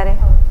ಹೋಗ್ತಾರೆ.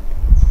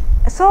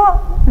 ಸೊ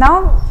ನಾವು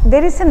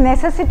there is a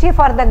necessity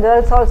for the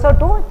girls also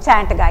to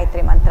chant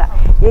Gayatri ಮಂತ್ರ.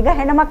 ಈಗ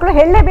ಹೆಣ್ಣುಮಕ್ಕಳು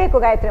ಹೇಳಲೇಬೇಕು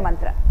ಗಾಯತ್ರಿ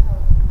ಮಂತ್ರ.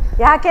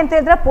 ಯಾಕೆ ಅಂತ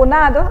ಹೇಳಿದ್ರೆ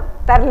ಪುನಃ ಅದು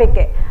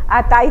ತರಲಿಕ್ಕೆ ಆ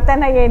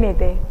ತಾಯ್ತನ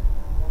ಏನಿದೆ,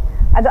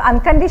 ಅದು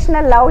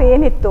ಅನ್ಕಂಡೀಷನಲ್ ಲವ್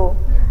ಏನಿತ್ತು,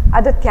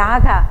 ಅದು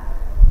ತ್ಯಾಗ,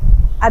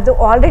 ಅದು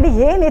ಆಲ್ರೆಡಿ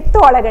ಏನಿತ್ತು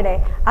ಒಳಗಡೆ,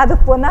 ಅದು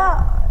ಪುನಃ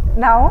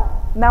ನಾವು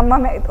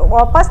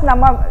ವಾಪಸ್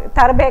ನಮ್ಮ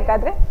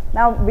ತರಬೇಕಾದ್ರೆ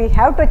ನಾವು we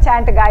have to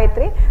chant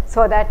Gayatri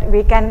so that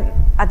we can.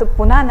 ಅದು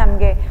ಪುನಃ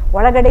ನಮಗೆ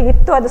ಒಳಗಡೆ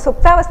ಇತ್ತು, ಅದು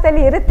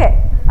ಸುಪ್ತಾವಸ್ಥೆಯಲ್ಲಿ ಇರುತ್ತೆ.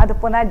 ಅದು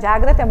ಪುನಃ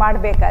ಜಾಗ್ರತೆ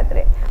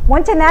ಮಾಡಬೇಕಾದ್ರೆ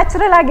ಮುಂಚೆ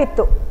ನ್ಯಾಚುರಲ್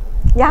ಆಗಿತ್ತು,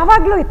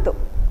 ಯಾವಾಗಲೂ ಇತ್ತು.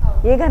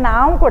 ಈಗ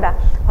ನಾವು ಕೂಡ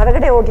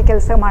ಹೊರಗಡೆ ಹೋಗಿ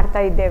ಕೆಲಸ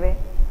ಮಾಡ್ತಾ ಇದ್ದೇವೆ.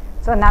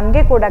 ಸೊ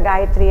ನಮಗೆ ಕೂಡ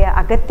ಗಾಯತ್ರಿಯ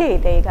ಅಗತ್ಯ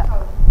ಇದೆ ಈಗ.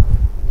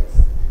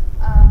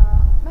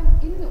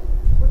 ಇನ್ನು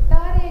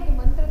ಒಟ್ಟಾರೆಯಾಗಿ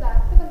ಮಂತ್ರದ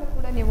ಅರ್ಥವನ್ನು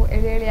ಕೂಡ ನೀವು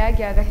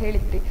ಎಳೆಯಾಗಿ ಆಗ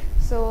ಹೇಳಿದ್ರಿ.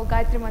 ಸೊ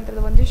ಗಾಯತ್ರಿ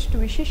ಮಂತ್ರದ ಒಂದಿಷ್ಟು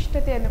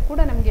ವಿಶಿಷ್ಟತೆಯನ್ನು ಕೂಡ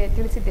ನಮಗೆ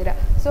ತಿಳಿಸಿದ್ದೀರಾ.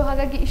 ಸೊ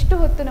ಹಾಗಾಗಿ ಇಷ್ಟು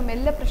ಹೊತ್ತು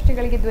ನಮ್ಮೆಲ್ಲ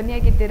ಪ್ರಶ್ನೆಗಳಿಗೆ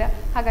ಧ್ವನಿಯಾಗಿದ್ದೀರಾ.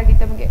 ಹಾಗಾಗಿ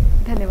ತಮಗೆ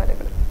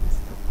ಧನ್ಯವಾದಗಳು.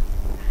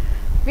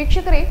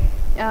 ವೀಕ್ಷಕರೇ,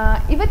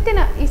 ಇವತ್ತಿನ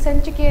ಈ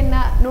ಸಂಚಿಕೆಯನ್ನು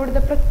ನೋಡಿದ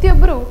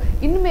ಪ್ರತಿಯೊಬ್ಬರು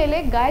ಇನ್ಮೇಲೆ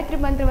ಗಾಯತ್ರಿ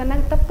ಮಂತ್ರವನ್ನು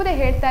ತಪ್ಪದೇ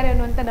ಹೇಳ್ತಾರೆ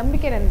ಅನ್ನುವಂಥ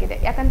ನಂಬಿಕೆ ನನಗಿದೆ.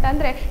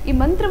 ಯಾಕಂತಂದರೆ ಈ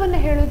ಮಂತ್ರವನ್ನು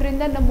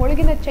ಹೇಳೋದ್ರಿಂದ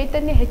ನಮ್ಮೊಳಗಿನ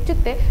ಚೈತನ್ಯ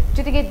ಹೆಚ್ಚುತ್ತೆ,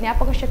 ಜೊತೆಗೆ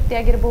ಜ್ಞಾಪಕ ಶಕ್ತಿ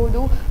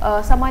ಆಗಿರ್ಬೋದು,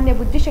 ಸಾಮಾನ್ಯ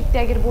ಬುದ್ಧಿಶಕ್ತಿ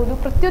ಆಗಿರ್ಬೋದು,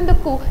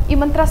 ಪ್ರತಿಯೊಂದಕ್ಕೂ ಈ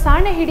ಮಂತ್ರ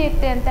ಸಾಣೆ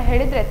ಹಿಡಿಯುತ್ತೆ ಅಂತ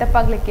ಹೇಳಿದರೆ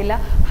ತಪ್ಪಾಗಲಿಕ್ಕಿಲ್ಲ.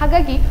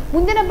 ಹಾಗಾಗಿ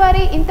ಮುಂದಿನ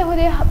ಬಾರಿ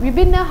ಇಂತಹುದೇ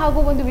ವಿಭಿನ್ನ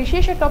ಹಾಗೂ ಒಂದು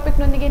ವಿಶೇಷ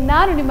ಟಾಪಿಕ್ನೊಂದಿಗೆ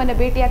ನಾನು ನಿಮ್ಮನ್ನು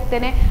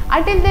ಭೇಟಿಯಾಗ್ತೇನೆ.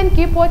 Until then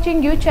keep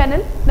watching you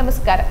channel.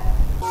 ನಮಸ್ಕಾರ.